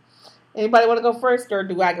weeks. Okay. Anybody want to go first, or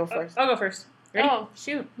do I go first? I'll go first. Ready? Oh,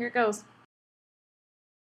 shoot. Here it goes.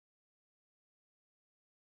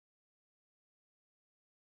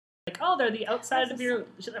 Like, oh, they're the outside of your...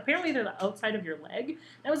 Apparently, they're the outside of your leg. And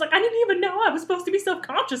I was like, I didn't even know I was supposed to be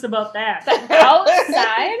self-conscious about that. The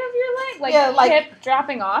outside of your leg? Like hip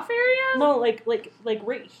dropping off area? No, like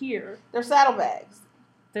right here. They're saddlebags.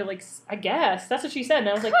 They're like, I guess. That's what she said. And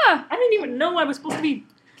I was like, I didn't even know I was supposed to be...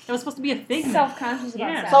 That was supposed to be a thing. Self-conscious about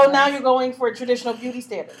that. So now you're going for traditional beauty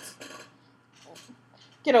standards.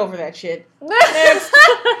 Get over that shit. Next.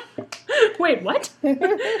 Wait, what?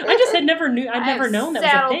 I just had never known that was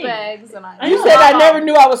a thing. You said I never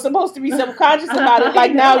knew I was supposed to be self-conscious about it.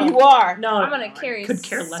 Like now you are. No, I'm gonna carry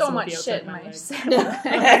so much shit in my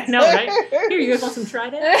saddlebag. No, right? Here, you guys want some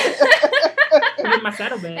Trident? In my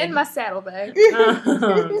saddlebag. In my saddlebag.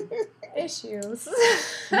 Issues.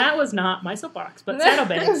 That was not my soapbox, but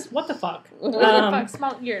saddlebags. What the fuck? What the fuck?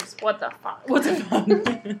 Small ears. What the fuck? What the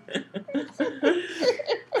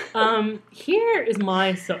fuck? Here is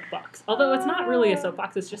my soapbox. Although it's not really a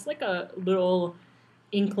soapbox, it's just like a little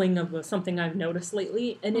inkling of something I've noticed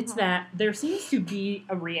lately, and it's that there seems to be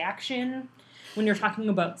a reaction when you're talking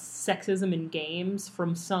about sexism in games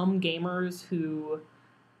from some gamers who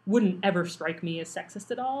wouldn't ever strike me as sexist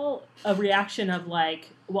at all, a reaction of like,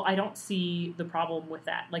 well, I don't see the problem with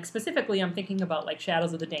that. Like, specifically, I'm thinking about, like,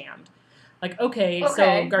 Shadows of the Damned. Like, okay.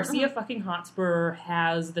 So Garcia fucking Hotspur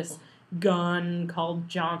has this gun called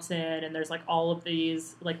Johnson, and there's, like, all of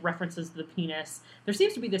these, like, references to the penis. There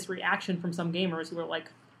seems to be this reaction from some gamers who are like,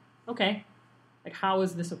 okay, like, how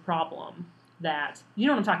is this a problem that, you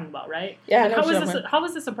know what I'm talking about, right? Yeah, like, how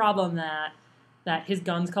is this a problem that his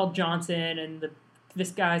gun's called Johnson, and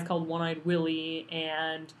this guy's called One-Eyed Willie,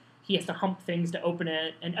 and he has to hump things to open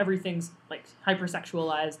it, and everything's, like,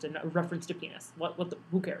 hypersexualized and a reference to penis.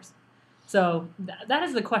 Who cares? So that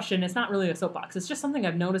is the question. It's not really a soapbox. It's just something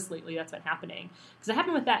I've noticed lately that's been happening. Because it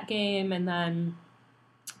happened with that game, and then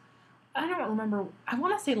I don't remember. I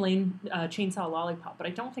want to say Chainsaw Lollipop, but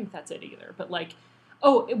I don't think that's it either. But, like,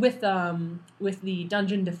 with the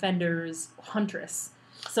Dungeon Defender's Huntress.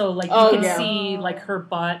 So, like, you can see, like, her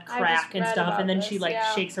butt crack and stuff, and then she, like,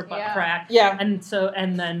 shakes her butt crack. Yeah. And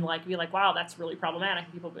then, like, be like, wow, that's really problematic.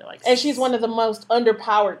 And people be like... And she's one of the most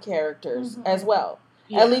underpowered characters as well.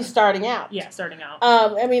 Yeah. At least starting out. Yeah, starting out.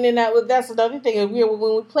 I mean, and that's another thing. When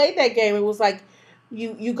we played that game, it was like,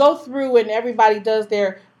 you go through and everybody does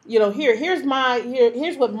their... You know, here's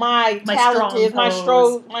what my talent is, my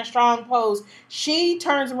strong pose. She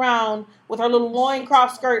turns around with her little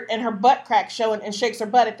loincloth skirt and her butt crack showing and shakes her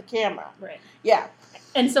butt at the camera. Right. Yeah.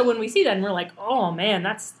 And so when we see that and we're like, oh man,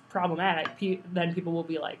 that's problematic, then people will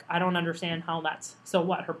be like, I don't understand how that's, so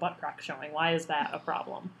what, her butt crack showing, why is that a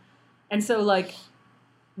problem? And so, like,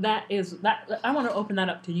 that I want to open that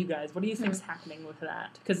up to you guys. What do you think's happening with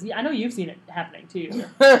that? Because I know you've seen it happening too.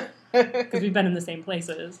 Because we've been in the same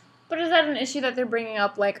places. But is that an issue that they're bringing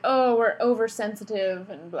up, like, oh, we're oversensitive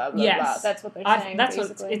and blah, blah, blah? That's what they're saying, that's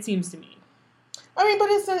basically. what it seems to me. I mean, but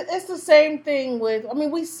it's the same thing with, I mean,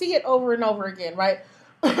 we see it over and over again, right?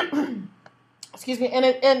 Excuse me.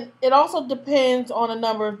 And it also depends on a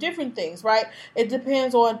number of different things, right? It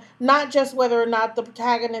depends on not just whether or not the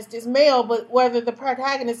protagonist is male, but whether the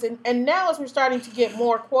protagonist, and now as we're starting to get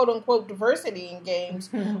more quote-unquote diversity in games,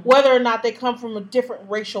 whether or not they come from a different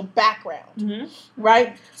racial background,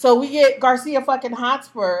 right? So we get Garcia fucking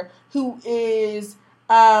Hotspur, who is,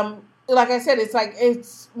 like I said,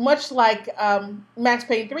 it's much like Max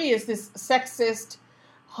Payne 3 is this sexist,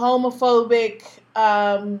 homophobic,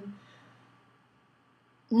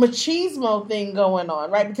 machismo thing going on,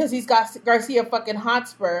 right? Because he's got Garcia fucking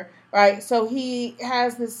Hotspur, right? So he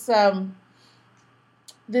has this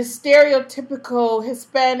this stereotypical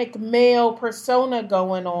Hispanic male persona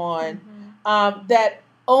going on that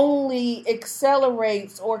only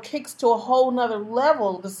accelerates or kicks to a whole nother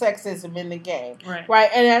level the sexism in the game, right?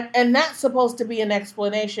 And that's supposed to be an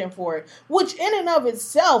explanation for it, which in and of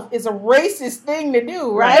itself is a racist thing to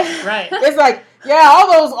do, right? Right. It's like, yeah,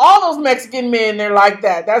 all those Mexican men, they're like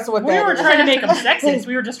that. That's what we were trying to make him sexist.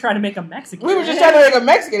 We were just trying to make him Mexican. We were just trying to make him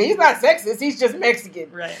Mexican. He's not sexist. He's just Mexican.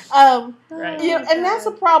 Right. Right. You know, and that's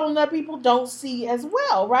a problem that people don't see as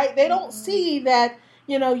well, right? They don't see that.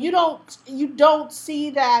 You know, you don't see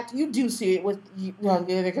that. You do see it with,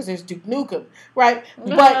 because there's Duke Nukem, right?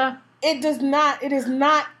 But it is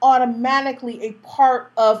not automatically a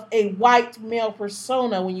part of a white male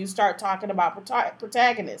persona when you start talking about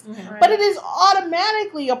protagonists. But it is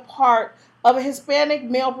automatically a part of a Hispanic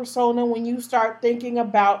male persona when you start thinking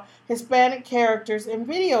about Hispanic characters in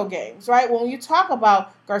video games, right? When you talk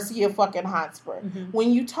about Garcia fucking Hotspur,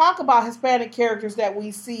 when you talk about Hispanic characters that we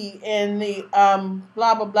see in the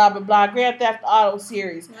blah blah blah blah blah Grand Theft Auto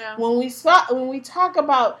series, when we talk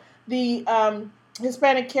about the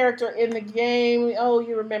Hispanic character in the game,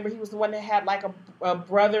 you remember he was the one that had like a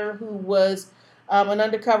brother who was an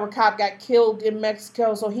undercover cop, got killed in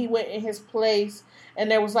Mexico, so he went in his place. And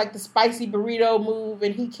there was like the spicy burrito move,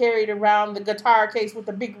 and he carried around the guitar case with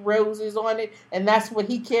the big roses on it, and that's what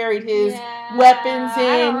he carried his weapons in.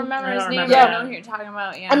 I don't remember his name, but I know who you're talking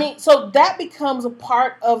about, I mean, so that becomes a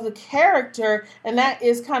part of the character, and that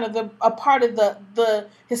is kind of a part of the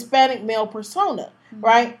Hispanic male persona,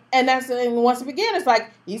 right? And once again, it's like,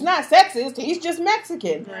 he's not sexist, he's just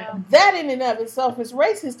Mexican. Right. That in and of itself is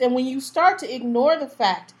racist, and when you start to ignore the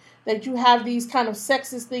fact that you have these kind of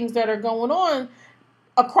sexist things that are going on,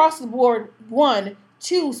 across the board, 1,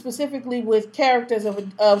 2, specifically with characters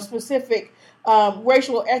of specific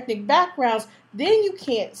racial or ethnic backgrounds, then you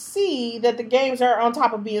can't see that the games are on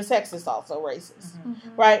top of being sexist, also racist,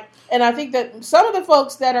 right? And I think that some of the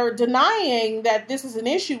folks that are denying that this is an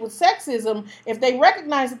issue with sexism, if they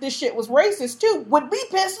recognize that this shit was racist too, would be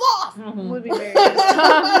pissed off. Would be very pissed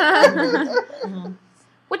off.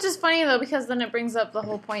 Which is funny, though, because then it brings up the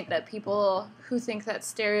whole point that people who think that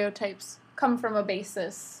stereotypes come from a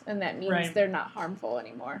basis, and that means they're not harmful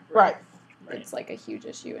anymore. Right. It's like a huge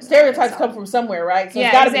issue. Stereotypes come from somewhere, right? So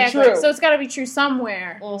it's got to be true. So it's got to be true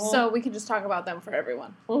somewhere. So we can just talk about them for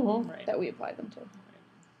everyone that we apply them to.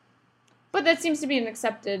 But that seems to be an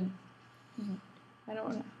accepted. I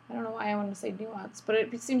don't know why I want to say nuance, but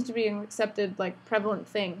it seems to be an accepted, like, prevalent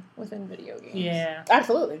thing within video games. Yeah,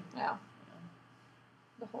 absolutely. Yeah.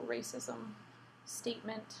 The whole racism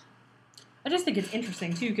statement. I just think it's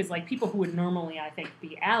interesting too, because like people who would normally, I think,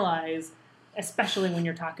 be allies, especially when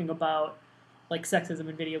you're talking about like sexism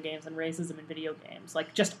in video games and racism in video games,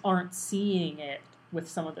 like just aren't seeing it with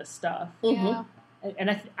some of this stuff. Yeah.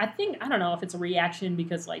 And I think, I don't know if it's a reaction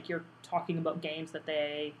because like you're talking about games that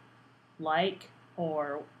they like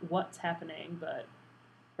or what's happening, but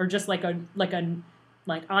or just like I'm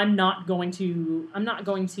not going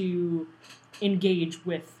to engage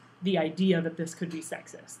with the idea that this could be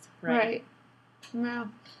sexist, right? No.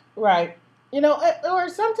 Right. You know, or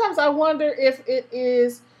sometimes I wonder if it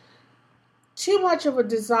is too much of a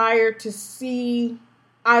desire to see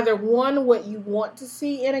either one, what you want to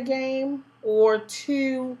see in a game, or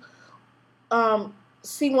two,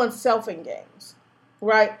 see oneself in games,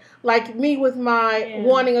 right? Like me with my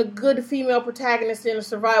wanting a good female protagonist in a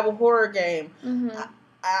survival horror game.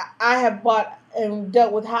 I have bought and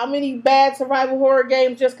dealt with how many bad survival horror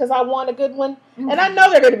games just because I want a good one. And I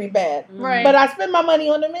know they're going to be bad. Right. But I spend my money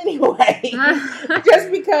on them anyway.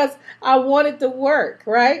 Just because I want it to work,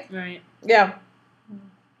 right? Right. Yeah.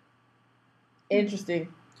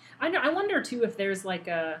 Interesting. I know. I wonder, too, if there's like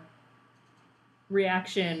a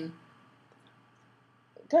reaction.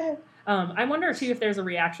 Go ahead. I wonder, too, if there's a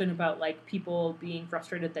reaction about like people being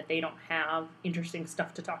frustrated that they don't have interesting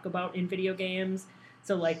stuff to talk about in video games.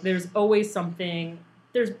 So, like, there's always something,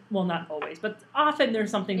 not always, but often there's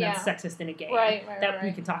something that's sexist in a game that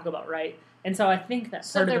we can talk about, right? And so I think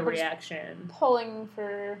that's part of the reaction. Pulling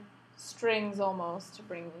for strings almost to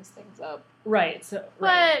bring these things up. Right. So,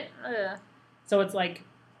 So it's like,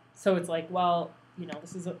 well, you know,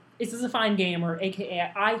 this is a fine game, or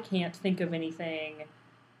AKA, I can't think of anything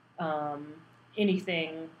to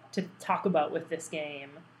talk about with this game.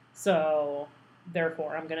 So,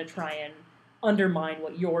 therefore, I'm going to try and undermine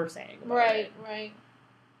what you're saying about it. Right.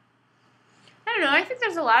 I don't know. I think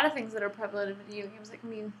there's a lot of things that are prevalent in video games that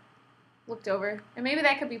can be looked over. And maybe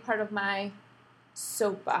that could be part of my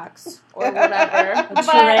soapbox or whatever.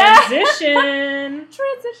 Transition!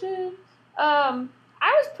 I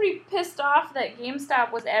was pretty pissed off that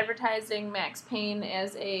GameStop was advertising Max Payne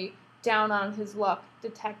as a down-on-his-luck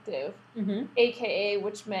detective, a.k.a.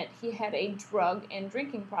 which meant he had a drug and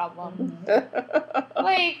drinking problem.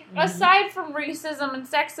 Aside from racism and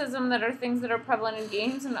sexism that are things that are prevalent in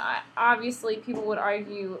games, and obviously people would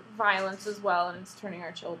argue violence as well, and it's turning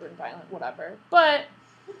our children violent, whatever. But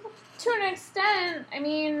to an extent, I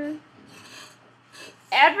mean,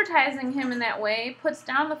 advertising him in that way puts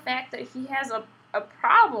down the fact that he has a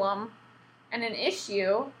problem and an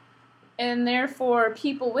issue, and therefore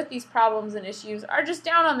people with these problems and issues are just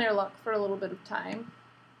down on their luck for a little bit of time,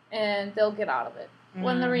 and they'll get out of it.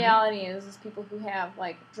 When the reality is people who have,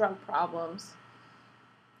 like, drug problems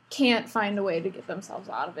can't find a way to get themselves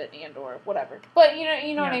out of it and or whatever. But, you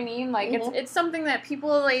know what I mean? Like, it's something that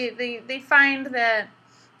people, they find that,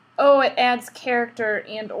 it adds character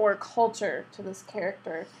and or culture to this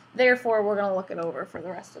character. Therefore, we're going to look it over for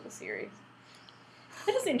the rest of the series.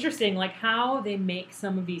 It is interesting, like, how they make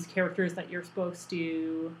some of these characters that you're supposed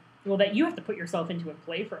to... Well, that you have to put yourself into and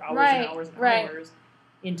play for hours and hours and hours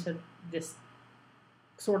into this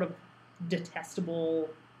sort of detestable...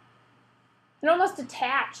 They're almost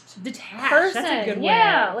detached. Person. That's a good way.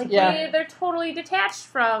 Yeah, they're totally detached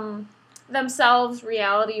from themselves,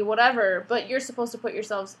 reality, whatever, but you're supposed to put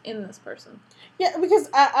yourselves in this person. Yeah, because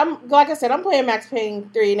I'm like I said, I'm playing Max Payne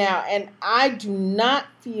 3 now, and I do not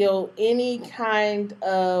feel any kind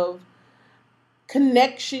of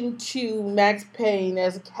connection to Max Payne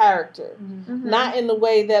as a character. Not in the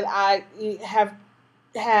way that I have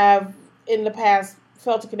in the past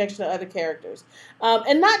felt a connection to other characters.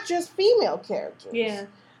 And not just female characters. Yeah.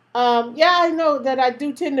 I know that I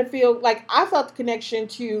do tend to feel like I felt the connection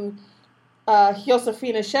to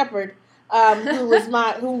Josephina Shepherd, who was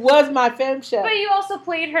my femshep. But you also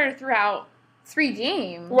played her throughout 3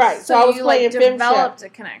 games, right? So I was playing femshep. Developed a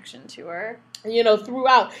connection to her.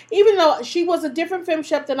 throughout. Even though she was a different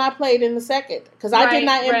femshep than I played in the second. Because I did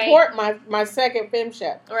not import my second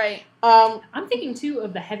femshep. Right. I'm thinking, too,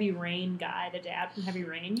 of the Heavy Rain guy, the dad from Heavy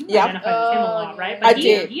Rain. You identified with him a lot, right? But I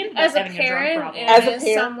did. He ended as up a having parent, a drug problem. and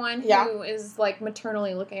as someone who is, like,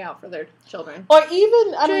 maternally looking out for their children. Or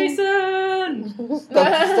even, Jason!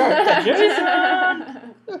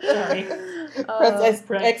 Sorry. Press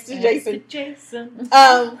X to Jason. Jason.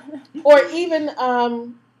 Or even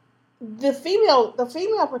the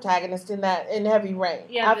female protagonist in Heavy Rain.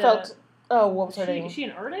 Yeah, I felt. Oh, what was her name? Is she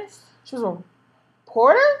an artist? She was a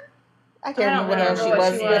reporter. I can't remember what else she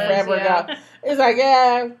was. Forever ago. It's like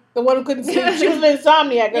the one who couldn't sleep. She was an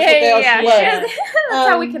insomniac. That's what the hell she was. That's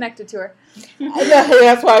how we connected to her.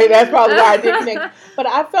 That's probably why I did connect. But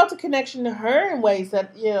I felt a connection to her in ways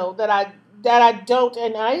that that I don't,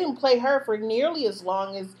 and I didn't play her for nearly as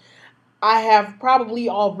long as I have probably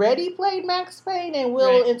already played Max Payne and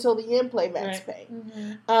will until the end play Max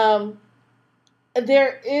Payne. Mm-hmm.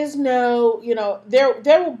 There is no, there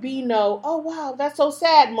will be no, oh wow, that's so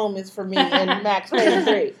sad moments for me in Max Payne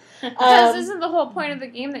 3. Because isn't the whole point of the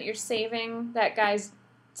game that you're saving that guy's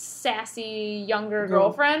sassy younger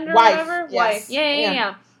girlfriend or whatever? Yes. Wife.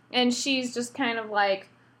 Yeah. And she's just kind of like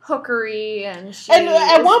hookery and she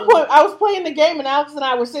at one point I was playing the game and Alex and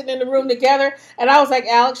I were sitting in the room together and I was like,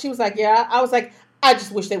 Alex, she was like, yeah. I was like, I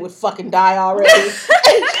just wish they would fucking die already.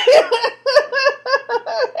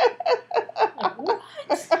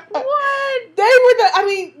 What?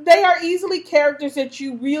 They are easily characters that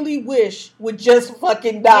you really wish would just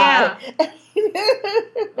fucking die. Yeah.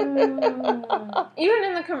 Even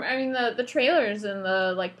in the trailers and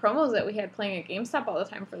the like promos that we had playing at GameStop all the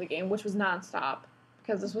time for the game, which was nonstop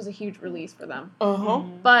because this was a huge release for them.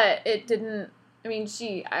 But it didn't. I mean,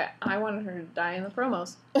 I wanted her to die in the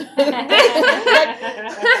promos.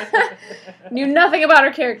 Knew nothing about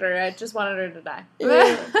her character. I just wanted her to die.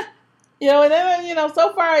 Yeah. And then,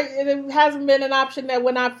 so far it hasn't been an option that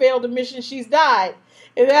when I failed a mission, she's died.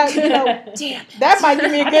 And that, damn, that might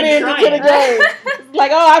give me a good ending to the game.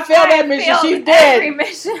 Like, oh, I failed that mission, she's dead. Every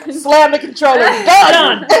mission. Slam the controller.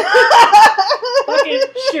 Done. Fucking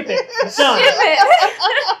ship it. Done. Ship it.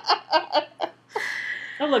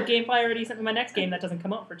 Oh, look, GameFly already sent me my next game that doesn't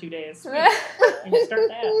come out for 2 days. And you start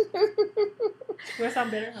that. Do I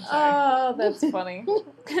sound bitter? I'm sorry. Oh, that's funny.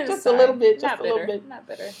 Just a little bit. Just a little bit. Not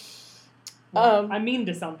bitter. I mean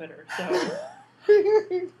to sound bitter, so.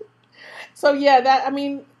 So, yeah,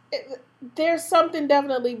 there's something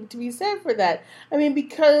definitely to be said for that. I mean,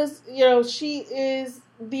 because, she is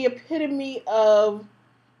the epitome of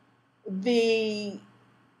the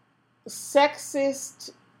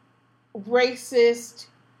sexist, racist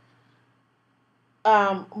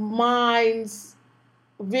mind's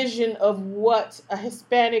vision of what a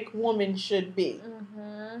Hispanic woman should be.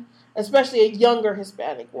 Mm-hmm. Especially a younger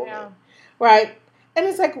Hispanic woman. Yeah. Right? And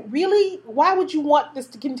it's like, really? Why would you want this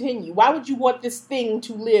to continue? Why would you want this thing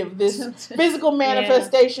to live? This physical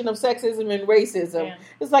manifestation of sexism and racism. Yeah.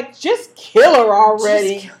 It's like, just kill her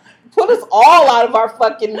already. Put us all out of our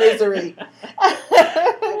fucking misery.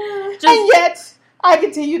 And yet, I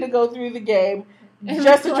continue to go through the game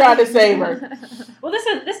just to try to save her. Well, this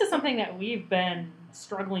is something that we've been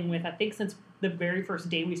struggling with, I think, since the very first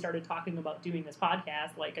day we started talking about doing this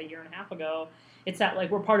podcast, like a year and a half ago. It's that, like,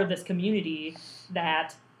 we're part of this community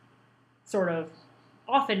that sort of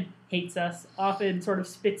often hates us, often sort of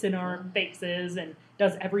spits in our faces and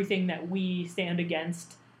does everything that we stand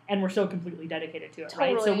against, and we're so completely dedicated to it,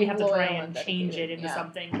 right? So we have to try and change it into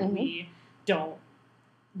something that we don't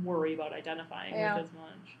worry about identifying with as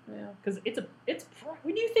much. Yeah. Because it's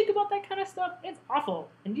when you think about that kind of stuff, it's awful,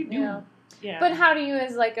 and you do. Yeah. But how do you,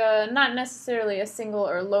 as like not necessarily a single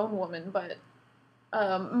or lone woman, but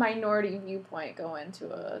minority viewpoint, go into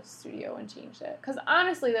a studio and change that? Because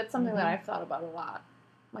honestly, that's something that I've thought about a lot.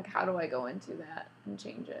 Like, how do I go into that and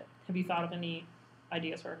change it? Have you thought of any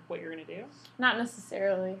ideas for what you're going to do? Not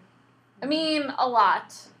necessarily. I mean, a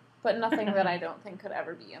lot, but nothing that I don't think could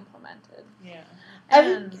ever be implemented. Yeah.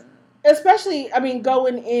 And especially,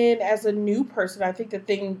 going in as a new person, I think the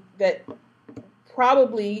thing that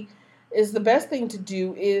probably is the best thing to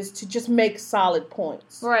do is to just make solid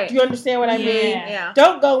points. Right. Do you understand what I mean? Yeah.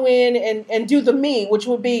 Don't go in and do the me, which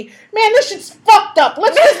would be, man, this shit's fucked up.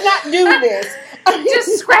 Let's just not do this.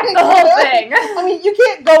 Just scrap the whole thing. You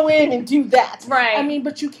can't go in and do that. Right.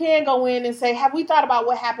 But you can go in and say, have we thought about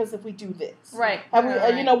what happens if we do this? Right. Have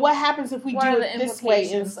we, what happens if we do it this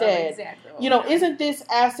way instead? Exactly isn't this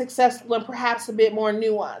as successful and perhaps a bit more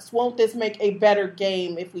nuanced? Won't this make a better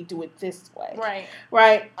game if we do it this way? Right.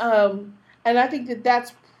 Right. And I think that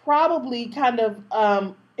that's probably kind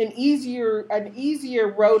of an easier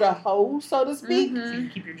road to hoe, so to speak. So you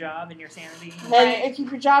keep your job and your sanity. And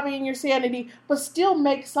keep your job and your sanity, but still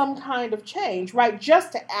make some kind of change, right?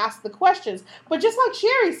 Just to ask the questions. But just like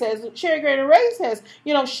Sherry Grader Ray says,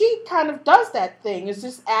 she kind of does that thing. It's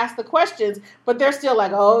just ask the questions, but they're still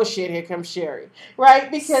like, oh shit, here comes Sherry, right?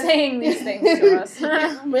 Because saying these things to us.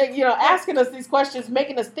 Asking us these questions,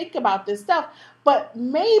 making us think about this stuff. But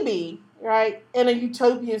maybe, right, in a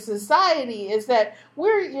utopian society is that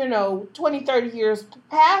we're, 20, 30 years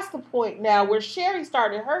past the point now where Sherry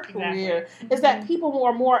started her career, is that people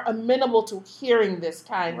are more amenable to hearing this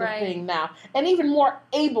kind of thing now, and even more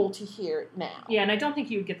able to hear it now. Yeah, and I don't think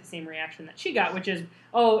you would get the same reaction that she got, which is,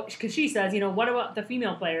 because she says, what about the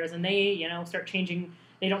female players? And they, start changing,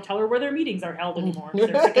 they don't tell her where their meetings are held anymore, because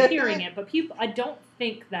they're sick of hearing it. But I don't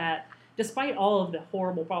think that, despite all of the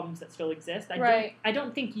horrible problems that still exist, I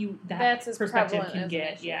don't think that perspective can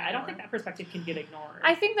get I don't think that perspective can get ignored.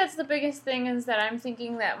 I think that's the biggest thing, is that I'm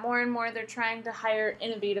thinking that more and more they're trying to hire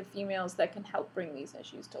innovative females that can help bring these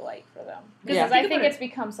issues to light for them. Because I think it's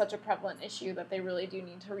become such a prevalent issue that they really do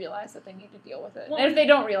need to realize that they need to deal with it. Well, and if they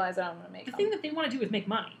don't realize it, I'm going to make the thing that they want to do is make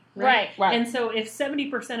money. Right. And so if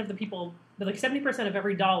 70% of the people, 70% of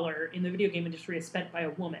every dollar in the video game industry is spent by a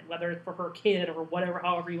woman, whether it's for her kid or whatever,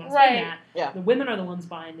 however you want to spend that, the women are the ones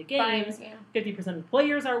buying the games. 50% of the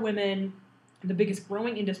players are women. The biggest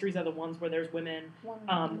growing industries are the ones where there's women,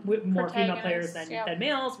 with more female players than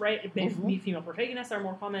males, right? Female protagonists are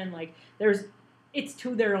more common. Like, it's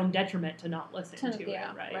to their own detriment to not listen to it,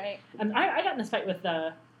 right? And I got in this fight with,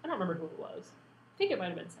 I don't remember who it was. I think it might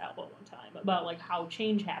have been Salvo one time, about like how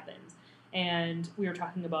change happens. And we were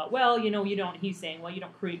talking about, he's saying, you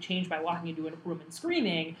don't create change by walking into a room and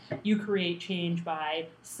screaming. You create change by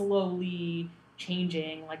slowly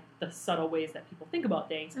changing, like, the subtle ways that people think about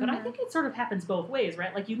things. But I think it sort of happens both ways,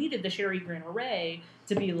 right? Like, you needed the Sherry Graner Ray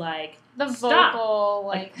to be like, the stop.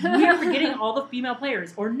 vocal, we are forgetting all the female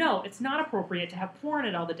players. Or no, it's not appropriate to have porn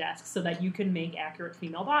at all the desks so that you can make accurate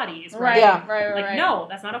female bodies, right? Right. No,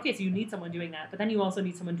 that's not okay. So you need someone doing that. But then you also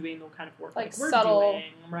need someone doing the kind of work like we're subtle, doing,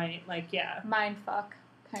 right? Like, mind fuck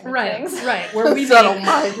kind of things. Right. Where we subtle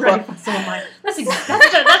mind fuck. That's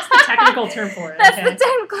the technical term for it. That's the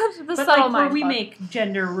technical term. The subtle mind where we fuck. make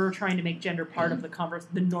gender, we're trying to make gender part of the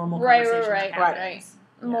normal conversation. Right.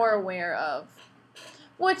 More aware of.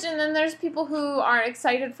 And then there's people who are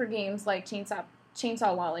excited for games like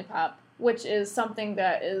Chainsaw Lollipop, which is something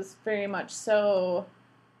that is very much so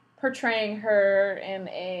portraying her in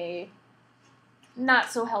a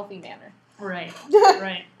not so healthy manner. Right.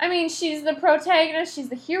 I mean, she's the protagonist, she's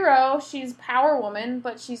the hero, she's Power Woman,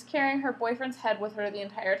 but she's carrying her boyfriend's head with her the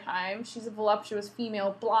entire time. She's a voluptuous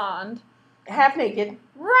female blonde. Half naked.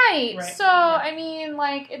 Right. So, I mean,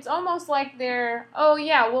 like, it's almost like they're,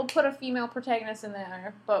 we'll put a female protagonist in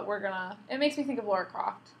there, but it makes me think of Lara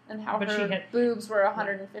Croft and how her boobs were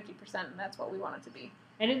 150%, and that's what we want it to be.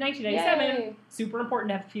 And in 1997, super important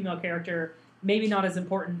to have a female character. Maybe not as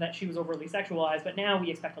important that she was overly sexualized, but now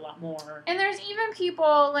we expect a lot more. And there's even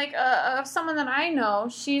people, like, someone that I know,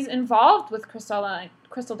 she's involved with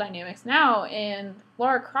Crystal Dynamics now, and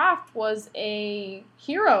Lara Croft was a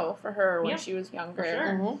hero for her when she was younger. For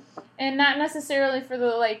sure. And not necessarily for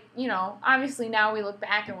the, obviously now we look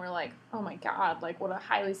back and we're like, oh my god, what a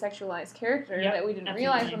highly sexualized character that we didn't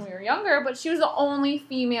realize when we were younger, but she was the only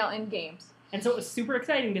female in games. And so it was super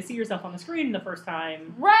exciting to see yourself on the screen the first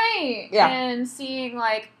time. Right! Yeah. And seeing,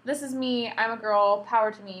 this is me, I'm a girl,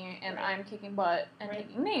 power to me, and I'm kicking butt and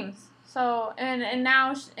taking names. So, and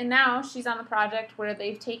now she's on the project where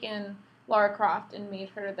they've taken Lara Croft and made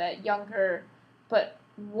her that younger, but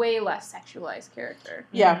way less sexualized character.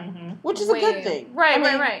 Yeah. Which is a good thing.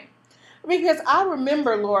 Right. Because I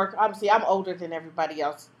remember Lara, obviously I'm older than everybody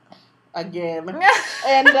else again.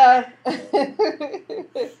 And,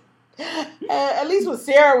 at least when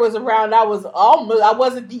Sarah was around, I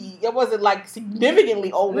wasn't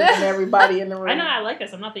significantly older than everybody in the room. I know, I like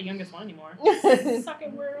this. I'm not the youngest one anymore. Suck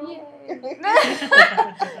it, world.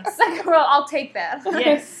 Suck it, world. I'll take that.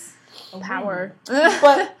 Yes. Power.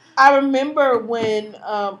 But I remember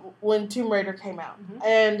when Tomb Raider came out,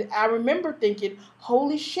 and I remember thinking,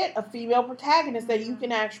 holy shit, a female protagonist that you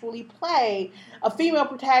can actually play, a female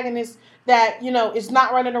protagonist that, is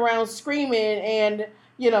not running around screaming and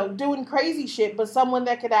doing crazy shit, but someone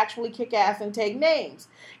that could actually kick ass and take names.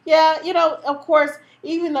 Yeah, of course,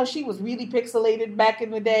 even though she was really pixelated back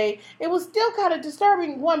in the day, it was still kind of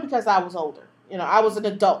disturbing, one, because I was older. I was an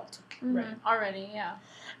adult. Already, yeah.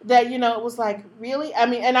 That, it was really? I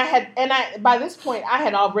mean, by this point, I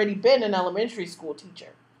had already been an elementary school teacher.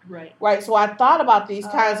 Right. Right. So I thought about these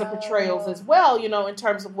kinds of portrayals as well, in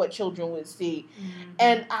terms of what children would see. Mm-hmm.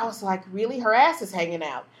 And I was like, really, her ass is hanging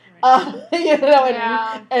out. Right.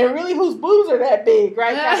 And really whose boobs are that big,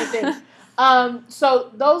 right? Kind of thing.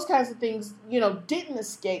 So those kinds of things, didn't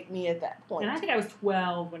escape me at that point. And I think I was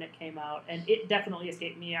 12 when it came out, and it definitely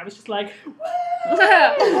escaped me. I was just like, Woman!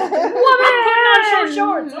 I'm putting on short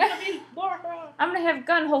shorts. I'm going to be Laura. I'm going to have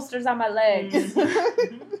gun holsters on my legs.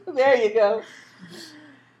 There you go.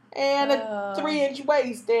 And a 3-inch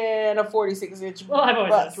waist and a 46-inch Well, I've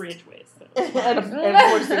always had a bust. 3-inch waist. So and a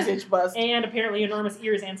 46-inch bust. And apparently enormous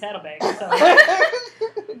ears and saddlebags. So.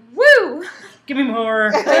 Woo! Give me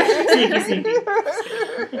more. Sneaky.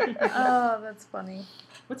 Oh, that's funny.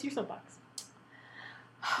 What's your soapbox?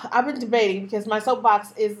 I've been debating because my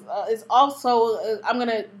soapbox is also, I'm going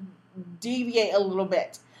to deviate a little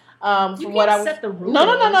bit. From what I was set the rules. No.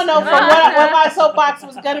 From what my soapbox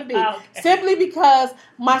was gonna be, Okay. simply because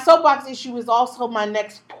my soapbox issue is also my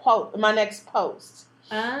next post.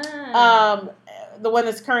 The one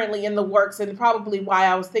that's currently in the works, and probably why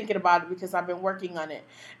I was thinking about it because I've been working on it,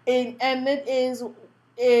 and it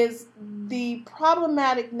is the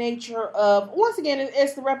problematic nature of, once again,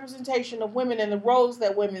 it's the representation of women and the roles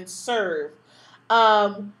that women serve.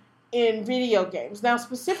 In video games. Now,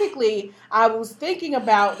 specifically, I was thinking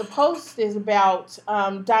about, the post is about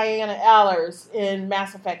Diana Allers in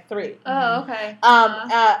Mass Effect 3. Oh, okay.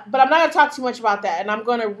 But I'm not going to talk too much about that, and I'm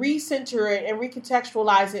going to recenter it and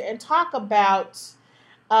recontextualize it and talk about,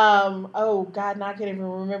 oh, God, now I can't even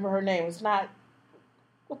remember her name. It's not,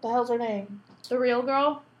 what the hell's her name? The real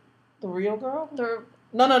girl? The real girl?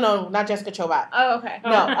 No, not Jessica Chobot. Oh, okay.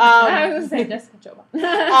 No. I was going to say Jessica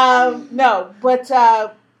Chobot. No, but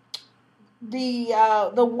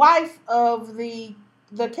the wife of the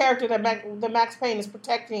character that Max Payne is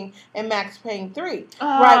protecting in Max Payne 3,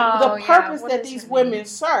 right? The purpose that these women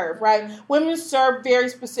serve, right? Mm-hmm. Women serve very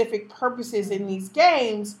specific purposes in these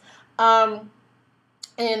games. And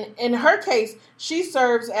in her case, she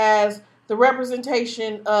serves as the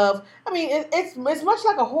representation of, it's much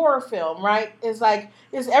like a horror film, right? In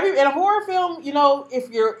a horror film, if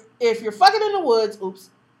you're fucking in the woods, oops.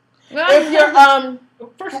 If you're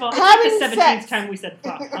first of all, it's the 17th time we said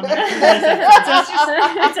fuck on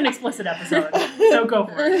that. So it's an explicit episode. So go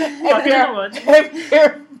for it. Fuck in the woods.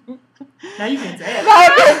 Now you can say it.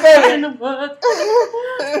 Fuck in the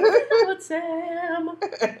woods. Sam.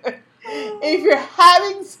 If you're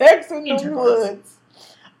having sex in the woods,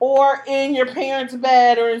 or in your parents'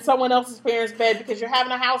 bed, or in someone else's parents' bed because you're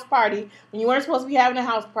having a house party when you weren't supposed to be having a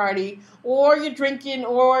house party, or you're drinking,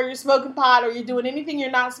 or you're smoking pot, or you're doing anything you're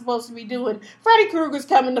not supposed to be doing, Freddy Krueger's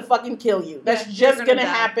coming to fucking kill you. That's just going to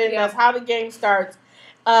happen. Yeah. That's how the game starts.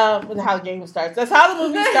 That's how the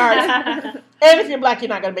movie starts. And if you're black, you're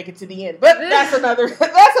not going to make it to the end. But that's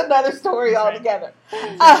another story altogether.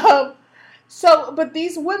 But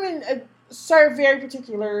these women serve very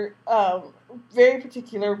particular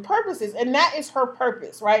purposes, and that is her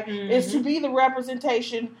purpose, right? Mm-hmm. Is to be the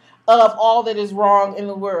representation of all that is wrong in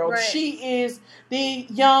the world. Right. She is the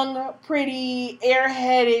young, pretty,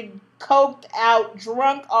 airheaded, coked out,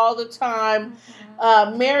 drunk all the time,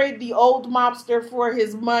 married the old mobster for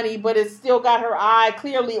his money, but has still got her eye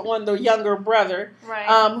clearly on the younger brother,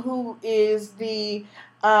 right? Who is the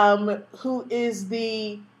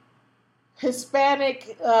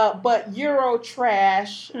Hispanic, but Euro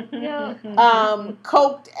trash,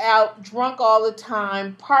 coked out, drunk all the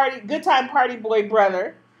time, good time party boy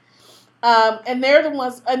brother. And they're the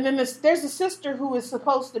ones, and then there's a sister who is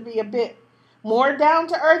supposed to be a bit more down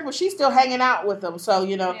to earth, but she's still hanging out with them. So,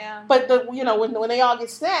 but when they all get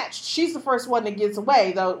snatched, she's the first one that gets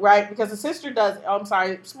away though, right? Because the sister does, I'm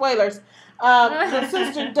sorry, spoilers.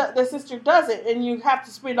 The sister does it, and you have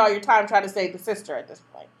to spend all your time trying to save the sister at this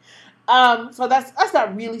point. So that's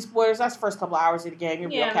not really spoilers. That's the first couple of hours of the game.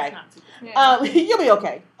 You'll be okay. You'll be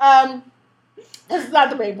okay. This is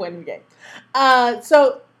not the main point of the game.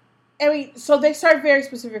 So they serve very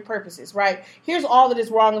specific purposes, right? Here's all that is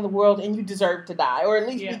wrong in the world, and you deserve to die, or at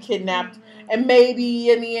least be kidnapped. Mm-hmm. And maybe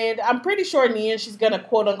in the end, I'm pretty sure in the end, she's gonna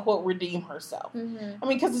quote unquote redeem herself. Mm-hmm.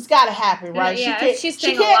 Because it's got to happen, right? Yeah, she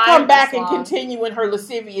can't come back and continue in her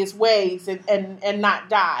lascivious ways and not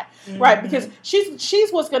die, right? Because she's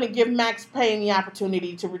what's gonna give Max Payne the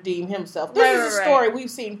opportunity to redeem himself. This is a story we've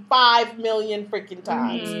seen 5 million freaking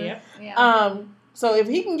times. Mm-hmm. Yeah. So if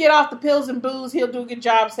he can get off the pills and booze, he'll do a good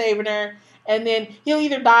job saving her, and then he'll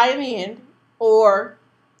either die in the end, or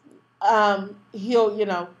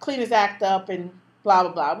he'll clean his act up and blah,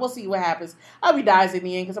 blah, blah. We'll see what happens. I'll be dies in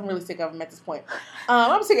the end because I'm really sick of him at this point.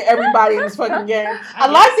 I'm sick of everybody in this fucking game. I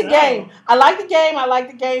like the game. I like the game. I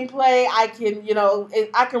like the gameplay. I can,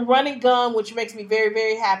 I can run and gun, which makes me very,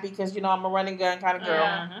 very happy because, I'm a run and gun kind of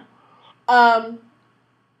girl.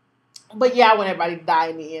 But yeah, I want everybody to die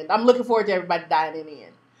in the end. I'm looking forward to everybody dying in the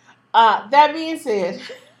end. That being said...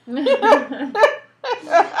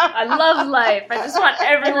 I love life. I just want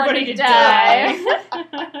everybody to die.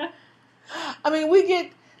 I mean,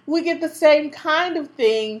 we get the same kind of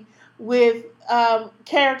thing with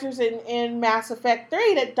characters in Mass Effect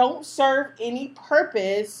 3 that don't serve any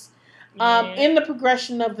purpose in the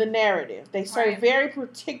progression of the narrative. They serve very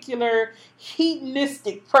particular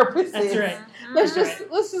hedonistic purposes. That's right.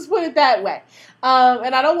 Let's just put it that way.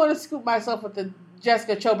 And I don't want to scoop myself with the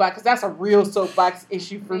Jessica Chobot because that's a real soapbox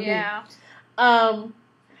issue for me. Yeah.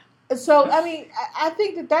 So, I mean, I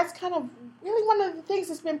think that's kind of really one of the things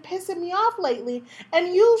that's been pissing me off lately.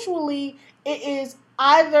 And usually it is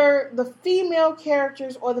either the female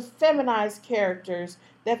characters or the feminized characters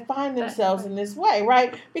that find themselves in this way,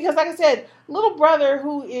 right? Because like I said, little brother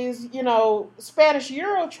who is, Spanish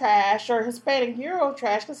Eurotrash or Hispanic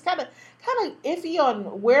Eurotrash, that's kind of iffy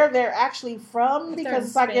on where they're actually from because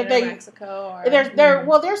it's like if they Mexico or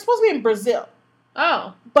they're supposed to be in Brazil.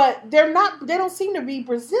 Oh. But they're not, they don't seem to be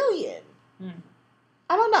Brazilian.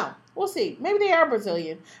 I don't know. We'll see. Maybe they are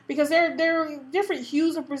Brazilian. Because there are different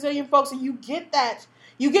hues of Brazilian folks, and you get that.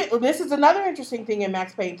 This is another interesting thing in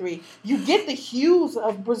Max Payne 3. You get the hues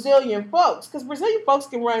of Brazilian folks. Because Brazilian folks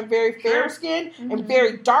can run very fair-skinned and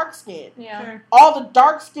very dark-skinned. Yeah. Sure. All the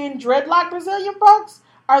dark-skinned, dreadlock Brazilian folks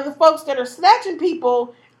are the folks that are snatching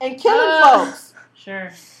people and killing folks.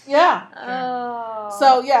 Sure. Yeah. Oh.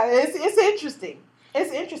 So, yeah, it's interesting.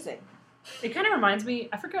 It's interesting. It kind of reminds me,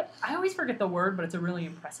 I always forget the word, but it's a really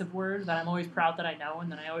impressive word that I'm always proud that I know,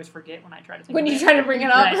 and then I always forget when I try to think when of you it. try to bring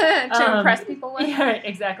it up Right. to impress people with. Yeah,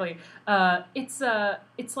 exactly. It's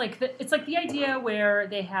like the idea where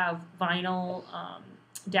they have vinyl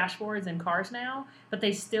dashboards in cars now, but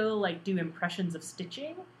they still do impressions of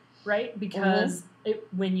stitching, right? Because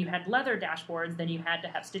when you had leather dashboards, then you had to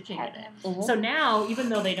have stitching in it. Mm-hmm. So now, even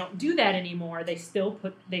though they don't do that anymore, they still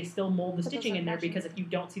mold the stitching in there because if you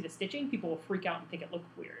don't see the stitching, people will freak out and think it looks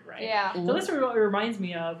weird, right? Yeah. So this reminds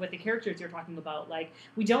me of with the characters you're talking about. Like,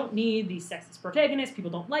 we don't need these sexist protagonists.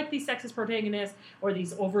 People don't like these sexist protagonists or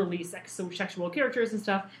these overly sexual characters and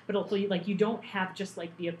stuff. But also, you don't have just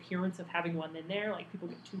the appearance of having one in there. Like, people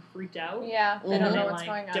get too freaked out. Yeah. They don't know what's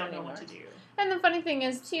going on Don't know anymore. what to do. And the funny thing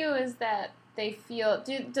is, too, is that they feel...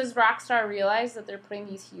 Does Rockstar realize that they're putting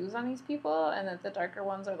these hues on these people and that the darker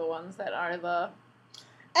ones are the ones that are the...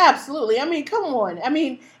 Absolutely. I mean, come on. I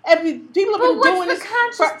mean, people have been doing this forever.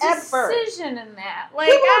 What's the conscious decision in that?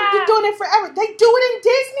 People have been doing it forever. They do it in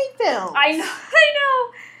Disney films. I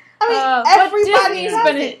know. I mean, but everybody Disney's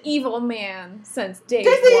been an evil man since day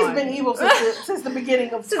Disney's one. been evil since the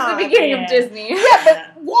beginning of time. Since the beginning of Disney. Yeah,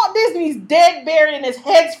 but Walt Disney's dead, buried, and his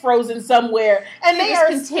head's frozen somewhere, and they are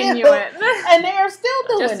continue still, it. And they are still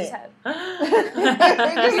doing Just his it. head.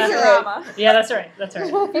 Futurama. Yeah, that's right.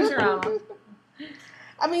 Futurama.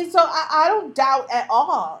 I mean, so I don't doubt at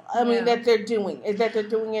all. I mean that they're doing it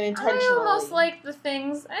intentionally. I almost like the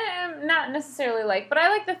things, not necessarily but I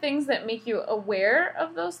like the things that make you aware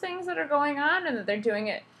of those things that are going on, and that they're doing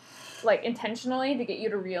it intentionally to get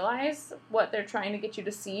you to realize what they're trying to get you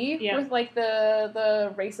to see with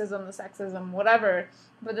the racism, the sexism, whatever.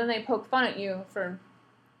 But then they poke fun at you for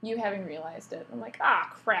you having realized it. I'm like,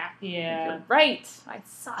 crap. Yeah, you're right. I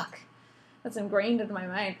suck. That's ingrained into my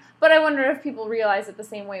mind. But I wonder if people realize it the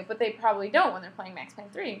same way, but they probably don't when they're playing Max Payne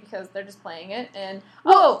 3 because they're just playing it and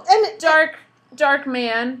darker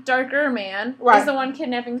man is the one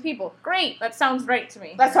kidnapping the people. Great, that sounds right to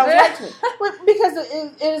me. That sounds right to me. Because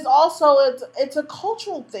it is also it's a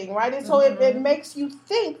cultural thing, right? And so it makes you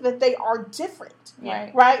think that they are different,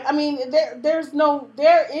 right? I mean, there is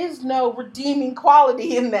no redeeming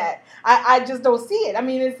quality in that. I just don't see it. I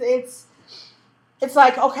mean, it's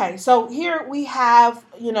like, okay, so here we have,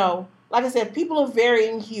 like I said, people of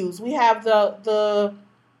varying hues. We have the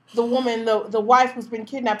woman, the wife who's been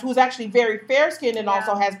kidnapped, who's actually very fair-skinned and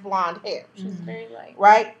also has blonde hair. She's very light.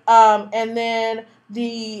 Right? And then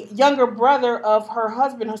the younger brother of her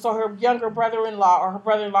husband, so her younger brother-in-law, or her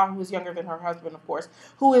brother-in-law who is younger than her husband, of course,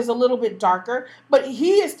 who is a little bit darker, but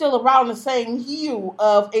he is still around the same hue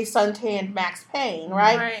of a suntanned Max Payne,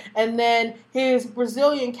 right? And then his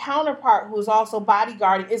Brazilian counterpart, who is also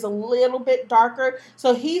bodyguarding, is a little bit darker,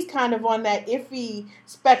 so he's kind of on that iffy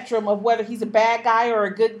spectrum of whether he's a bad guy or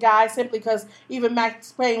a good guy, simply because even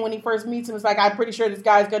Max Payne, when he first meets him, is like, I'm pretty sure this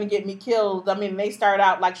guy's going to get me killed. I mean, they start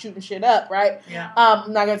out like shooting shit up, right? Yeah.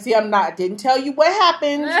 I'm not going to see, didn't tell you what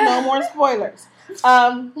happens. No more spoilers.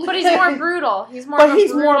 But he's more brutal. He's more of a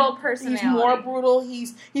brutal personality. He's more brutal.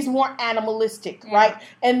 He's more animalistic, right?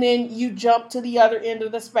 And then you jump to the other end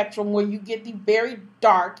of the spectrum where you get the very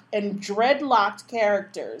dark and dreadlocked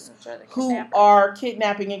characters who are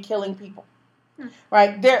kidnapping and killing people.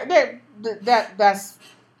 Right? There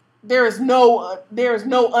is no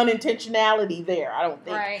unintentionality there, I don't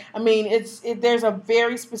think. Right. I mean, there's a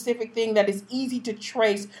very specific thing that is easy to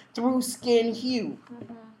trace through skin hue.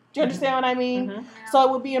 Mm-hmm. Do you understand what I mean? Mm-hmm. Yeah. So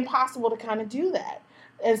it would be impossible to kind of do that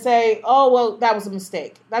and say, oh, well, that was a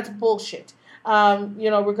mistake. That's bullshit.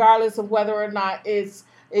 Regardless of whether or not it's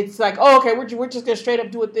like, oh, okay, we're just going to straight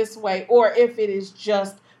up do it this way. Or if it is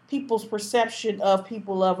just people's perception of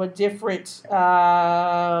people of a different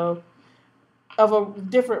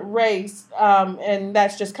race, and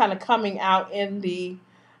that's just kind of coming out in the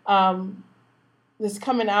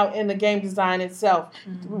game design itself.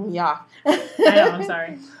 Mm-hmm. Yeah. I know, I'm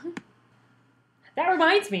sorry. That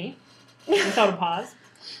reminds me, without a pause,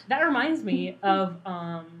 of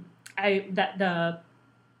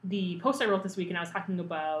the post I wrote this week, and I was talking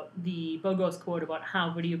about the Bogos quote about how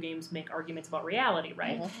video games make arguments about reality,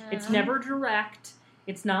 right? Mm-hmm. It's never direct.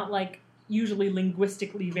 It's not like usually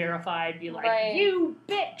linguistically verified, be like, you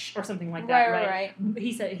bitch, or something like that, right?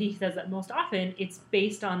 He says that most often it's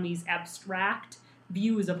based on these abstract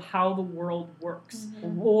views of how the world works,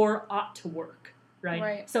 or ought to work,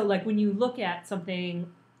 right? So, like, when you look at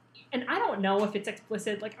something, and I don't know if it's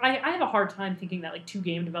explicit, like, I have a hard time thinking that, like, two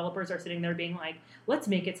game developers are sitting there being like, let's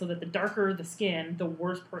make it so that the darker the skin, the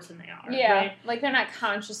worse person they are, right? Like, they're not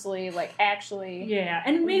consciously, like, actually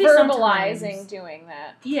and maybe verbalizing doing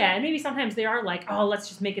that. Yeah, and maybe sometimes they are like, oh, let's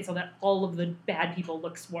just make it so that all of the bad people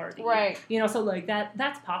look swarthy. Right. So, like,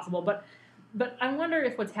 that's possible, But I wonder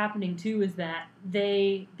if what's happening, too, is that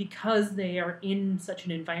because they are in such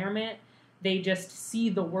an environment, they just see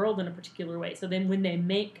the world in a particular way. So then when they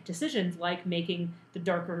make decisions like making the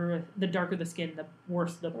darker the skin, the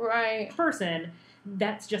worse the person,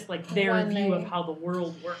 that's just like their view of how the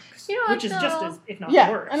world works, which is just as, if not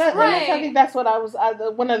worse. And I think that's what I was,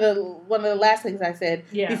 one of the last things I said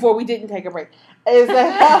before we didn't take a break, is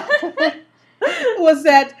that was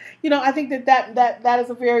that, I think that is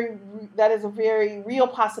a very real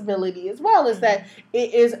possibility, as well as that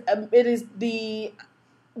it is the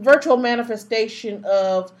virtual manifestation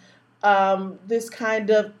of this kind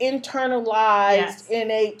of internalized,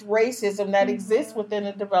 innate racism that exists within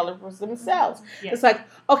the developers themselves. Yes. It's like,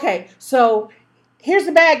 okay, so here's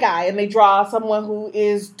the bad guy, and they draw someone who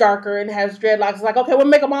is darker and has dreadlocks. It's like, okay, we'll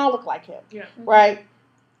make them all look like him, right?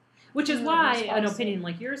 Which is why an opinion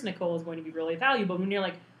like yours, Nicole, is going to be really valuable when you're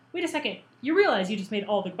like, wait a second, you realize you just made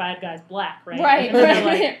all the bad guys black, right? Right. And then you're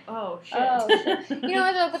like, oh, shit.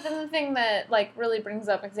 But then the thing that, like, really brings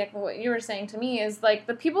up exactly what you were saying to me is, like,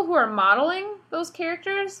 the people who are modeling those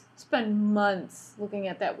characters spend months looking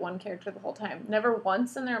at that one character the whole time. Never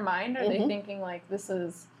once in their mind are they thinking, like, this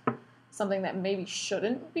is something that maybe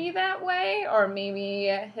shouldn't be that way, or maybe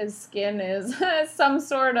his skin is some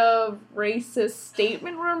sort of racist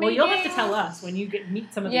statement we're making. Well, you'll have to tell us when you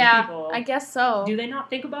meet some of these people. I guess so. Do they not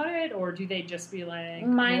think about it, or do they just be like,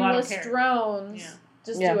 mindless drones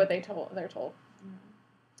just do what they're told?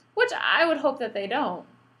 Which I would hope that they don't,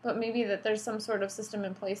 but maybe that there's some sort of system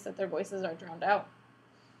in place that their voices are drowned out.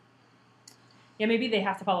 Yeah, maybe they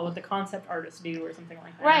have to follow what the concept artists do or something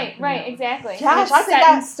like that. Right, exactly. Gosh, it's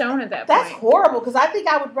set in stone at that point. That's horrible, because I think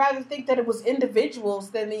I would rather think that it was individuals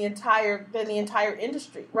than the entire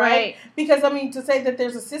industry, right? Because, I mean, to say that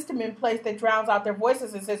there's a system in place that drowns out their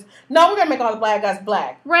voices and says, no, we're going to make all the black guys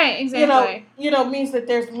black. Right, exactly. Means that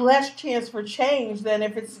there's less chance for change than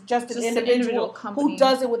if it's just an individual who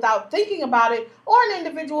does it without thinking about it, or an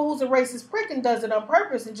individual who's a racist prick and does it on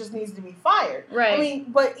purpose and just needs to be fired. Right. I mean,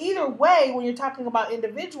 but either way, when you're talking about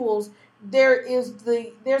individuals, there's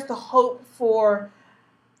the hope for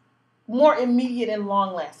more immediate and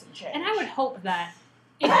long-lasting change. And I would hope that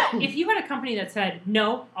if you had a company that said,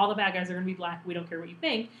 no, all the bad guys are going to be black, we don't care what you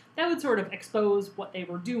think, that would sort of expose what they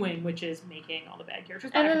were doing, which is making all the bad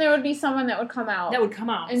characters black. And then there would be someone that would come out.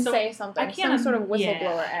 And say something. Some sort of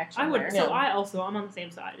whistleblower action. I would. There. So I'm on the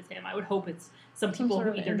same side as him. I would hope it's some people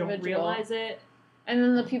who either don't realize it. And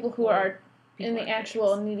then the people who are in the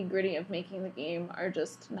actual nitty-gritty of making the game are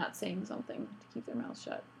just not saying something to keep their mouths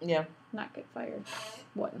shut. Yeah. Not get fired.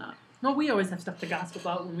 Whatnot. Well, we always have stuff to gossip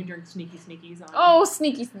about when we drink sneaky sneakies on. Oh,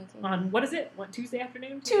 sneaky. On, what is it? What, Tuesday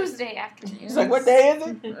afternoon? Tuesday afternoon. It's like, what day is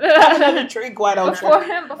it? Another drink, why don't you?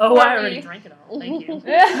 I already drank it all. Thank you.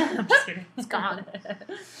 I'm just kidding. It's gone.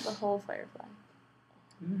 The whole Firefly.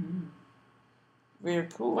 Mm-hmm. Very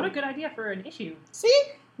cool. What a good idea for an issue. See?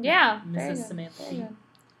 Yeah. Mrs. Samantha. Very good.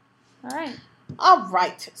 All right. All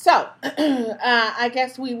right. So, I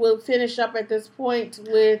guess we will finish up at this point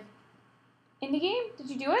with... Indie game? Did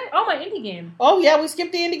you do it? Oh, my indie game. Oh, yeah, we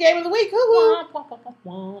skipped the indie game of the week.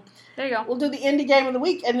 Woo-hoo. There you go. We'll do the indie game of the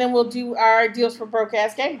week, and then we'll do our deals for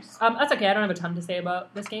broadcast gamers. That's okay. I don't have a ton to say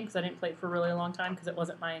about this game because I didn't play it for a really long time because it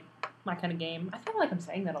wasn't my kind of game. I feel like I'm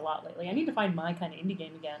saying that a lot lately. I need to find my kind of indie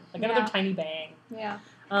game again. Like another Tiny Bang. Yeah.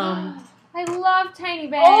 I love Tiny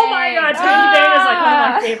Bang. Oh my god, Tiny Bang is like one of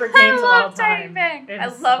my favorite games of all time. Tiny Bang. I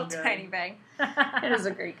love Tiny Bang. It is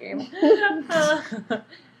a great game.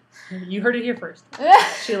 You heard it here first.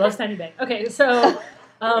 She loves Tiny Bang. Okay, so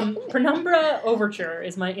Penumbra Overture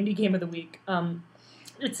is my indie game of the week.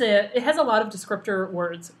 It has a lot of descriptor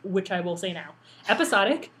words, which I will say now.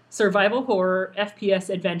 Episodic, survival horror, FPS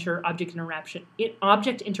adventure, object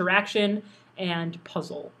interaction, and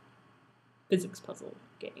puzzle. Physics puzzle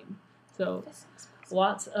game. So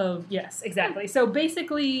lots of, yes, exactly. So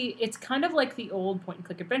basically, it's kind of like the old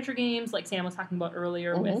point-and-click adventure games, like Sam was talking about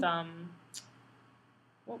earlier with,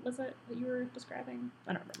 what was it that you were describing?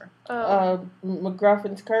 I don't remember.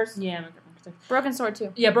 McGruffin's Curse? Yeah, McGruffin's Curse. Broken Sword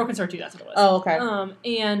 2. Yeah, Broken Sword 2, that's what it was. Oh, okay.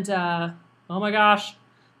 Oh my gosh.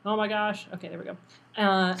 Okay, there we go.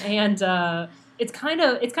 It's kind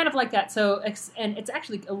of like that. So, and it's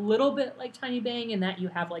actually a little bit like Tiny Bang in that you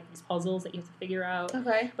have like these puzzles that you have to figure out.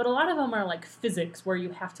 Okay. But a lot of them are like physics, where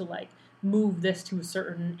you have to like move this to a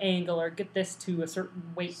certain angle or get this to a certain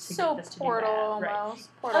weight to get this to do that. Portal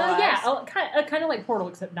almost. Portal. Yeah, kind of like Portal,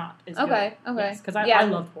 except not as good. Okay. Yes, because I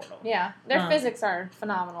love Portal. Yeah, their physics are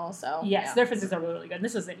phenomenal. So yes, their physics are really, really good. And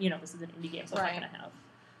this is an indie game, so it's not going to have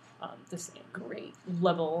the same great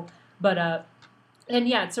level, but and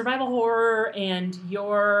yeah, it's survival horror, and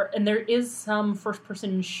there is some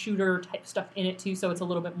first-person shooter type stuff in it too, so it's a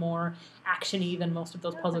little bit more actiony than most of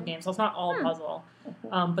those puzzle games. So it's not all puzzle,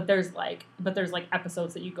 but there's like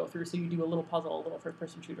episodes that you go through. So you do a little puzzle, a little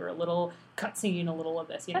first-person shooter, a little cutscene, a little of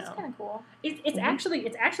this. That's kind of cool. It's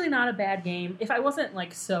actually not a bad game. If I wasn't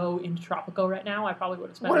like so into Tropico right now, I probably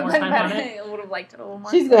would have spent more time on it. I would have liked it a little more.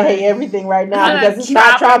 She's gonna hate everything right now because it's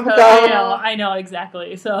not Tropico. I know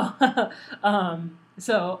exactly. So.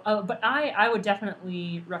 But I would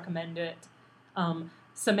definitely recommend it.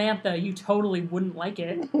 Samantha, you totally wouldn't like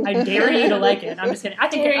it. I dare you to like it. I'm just kidding. I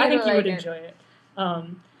think you would enjoy it.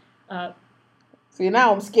 See,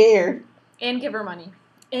 now I'm scared. And give her money.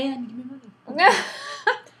 And give me money.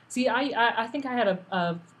 See, I think I had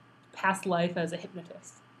a past life as a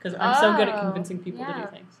hypnotist because I'm so good at convincing people to do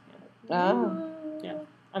things. Yeah. Oh. Yeah.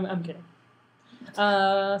 I'm kidding.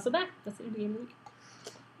 So that's the game of the week.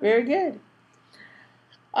 Very good.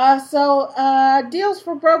 Deals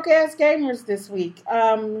for broke-ass gamers this week.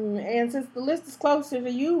 And since the list is closer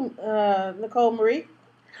to you, Nicole Marie,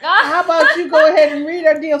 how about you go ahead and read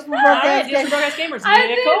our deals for broke-ass gamers? I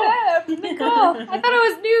did that, Nicole. I thought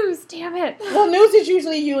it was news. Damn it. Well, news is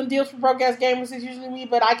usually you, and deals for broke-ass gamers is usually me,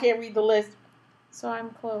 but I can't read the list. So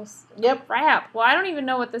I'm close. Yep. Crap. Well, I don't even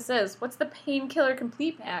know what this is. What's the Painkiller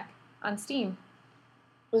Complete Pack on Steam?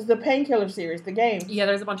 It was the Painkiller series, the game. Yeah,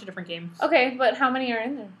 there's a bunch of different games. Okay, but how many are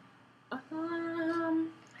in there? I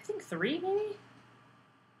think 3, maybe?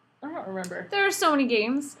 I don't remember. There are so many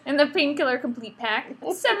games in the Painkiller Complete Pack.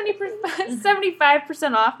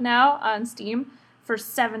 75% off now on Steam for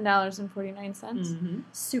 $7.49. Mm-hmm.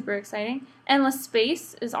 Super exciting. Endless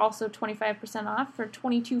Space is also 25% off for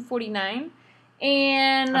 $22.49.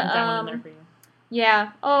 And I'll put that one in there for you.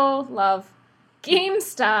 Yeah. Oh, love.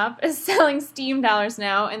 GameStop is selling Steam dollars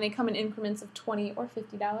now, and they come in increments of $20 or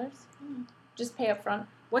 $50. Just pay up front.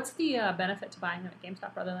 What's the benefit to buying them at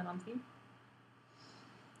GameStop rather than on Steam?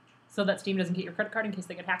 so that Steam doesn't get your credit card in case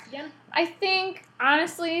they get hacked again? I think,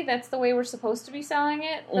 honestly, that's the way we're supposed to be selling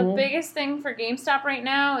it. The biggest thing for GameStop right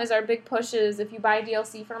now is our big push is if you buy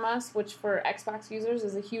DLC from us, which for Xbox users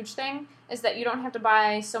is a huge thing, is that you don't have to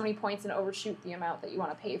buy so many points and overshoot the amount that you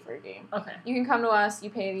want to pay for a game. Okay. You can come to us, you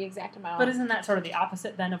pay the exact amount. But isn't that sort of the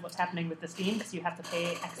opposite then of what's happening with the Steam? Because you have to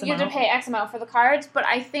pay X amount? You have to pay X amount for the cards, but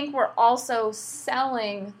I think we're also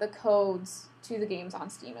selling the codes to the games on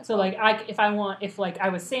Steam as well. So, like, if I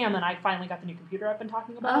was Sam and I finally got the new computer I've been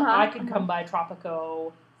talking about, I could come buy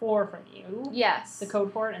Tropico 4 from you. Yes. The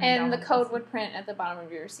code for it. And the code would print at the bottom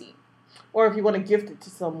of your receipt. Or if you want to gift it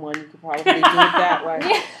to someone, you could probably do it that way.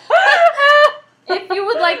 Yeah. If you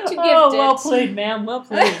would like to gift it. Oh, well played, ma'am. Well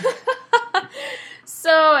played.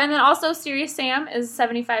 So, and then also Serious Sam is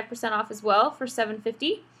 75% off as well for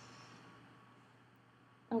 $7.50.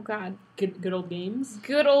 Oh, God. Good old games.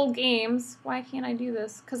 Good old games. Why can't I do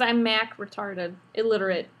this? Because I'm Mac retarded.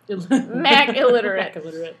 Illiterate. Mac illiterate. Mac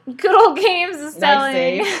illiterate. Good old games is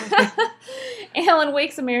selling. Nice Alan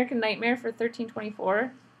Wake's American Nightmare for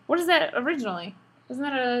 $13.24. What is that originally? Isn't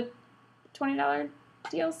that a $20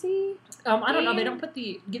 DLC? I don't know. They don't put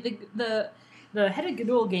the head of Good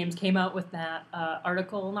Old Games came out with that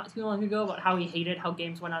article not too long ago about how he hated how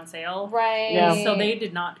games went on sale. Right. Yeah. So they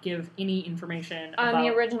did not give any information on about the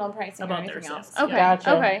original pricing or about their anything else. sales. Okay.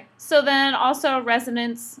 Gotcha. Okay. So then also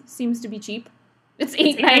Resonance seems to be cheap. It's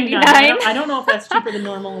It's $8.99. I don't know if that's cheaper than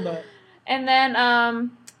normal, but And then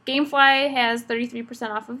Gamefly has 33%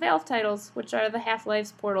 off of Valve titles, which are the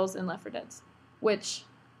Half-Lives, Portals, and Left 4 Deads. Which,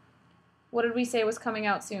 what did we say was coming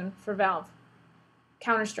out soon for Valve?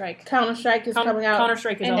 Counter-Strike. Counter-Strike is coming out.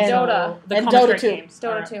 Counter-Strike is And also Dota. The And Counter-Strike Dota 2. games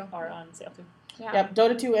Dota 2. are on sale too. Yeah. Yep,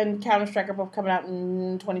 Dota 2 and Counter-Strike are both coming out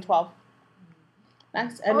in 2012.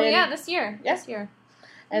 Nice. And then, this year. Yeah. This year.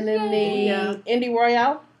 And then Yay. the Indie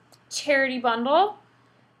Royale. Charity bundle,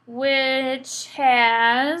 which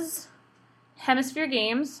has Hemisphere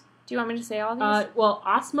Games. Do you want me to say all these? Well,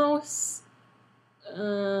 Osmos,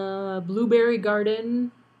 Blueberry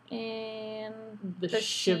Garden, And the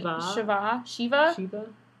Shiva. Shiva.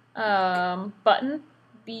 Button. Button.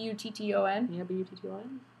 Yeah,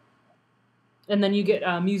 BUTTON. And then you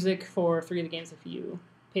get music for 3 of the games if you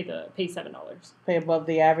pay $7. Pay above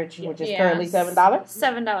the average, which is Yeah. currently $7.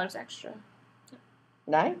 $7 extra.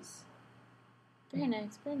 Nice. Very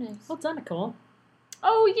nice, very nice. Well done, Nicole.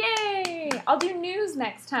 Oh, yay! I'll do news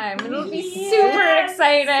next time. It'll be Yes. super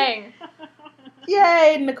exciting.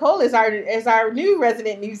 Yay! Nicole is our new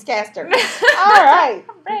resident newscaster. All right.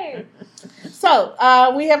 Right. So,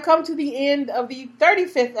 we have come to the end of the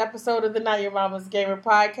 35th episode of the Not Your Mama's Gamer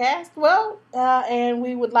podcast. Well, and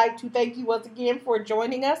we would like to thank you once again for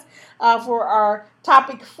joining us for our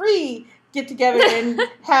topic-free get-together and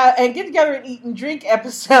get-together and eat and drink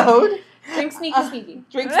episode. Drink sneaky.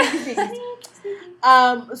 Drink sneaky.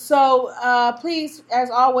 Please, as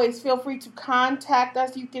always, feel free to contact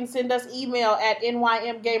us. You can send us email at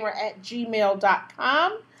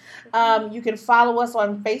nymgamer@gmail.com. You can follow us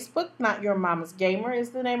on Facebook. Not Your Mama's Gamer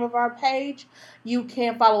is the name of our page. You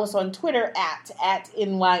can follow us on Twitter at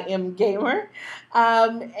nymgamer.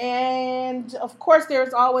 And, of course,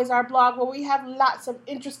 there's always our blog where we have lots of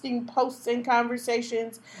interesting posts and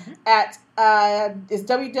conversations at it's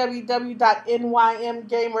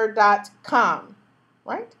www.nymgamer.com.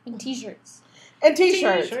 Right? And t-shirts. And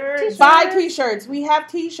t-shirts. Buy t-shirts. We have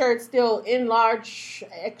t-shirts still in large,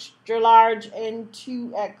 extra large, and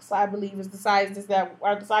 2X, I believe, is the sizes that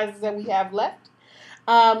we have left.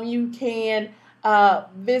 You can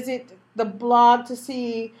visit the blog to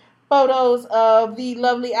see photos of the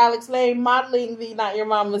lovely Alex Lane modeling the Not Your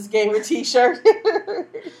Mama's Gamer t-shirt.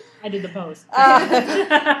 I did the post.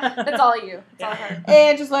 That's all you. It's all her.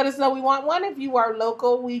 And just let us know we want one. If you are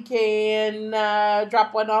local, we can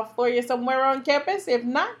drop one off for you somewhere on campus. If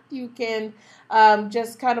not, you can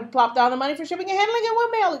just kind of plop down the money for shipping and handling, and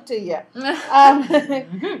we'll mail it to you.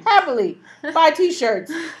 Happily. Buy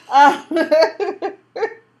t-shirts.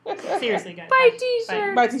 Seriously, guys. Buy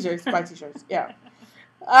t-shirts. Buy t-shirts. Yeah.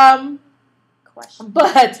 Question.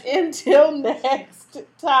 But until next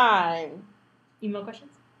time. Email questions?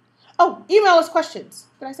 Oh, email us questions.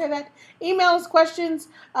 Did I say that? Email us questions.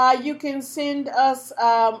 You can send us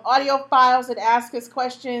audio files and ask us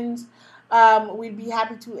questions. We'd be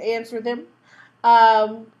happy to answer them.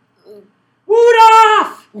 Woot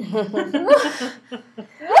off!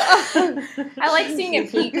 I like seeing it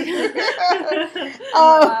peak.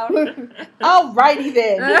 Alrighty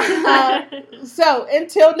then. So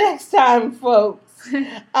until next time, folks,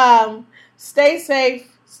 stay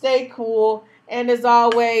safe, stay cool, and as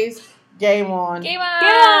always, game on. Game on!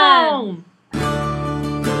 Get on!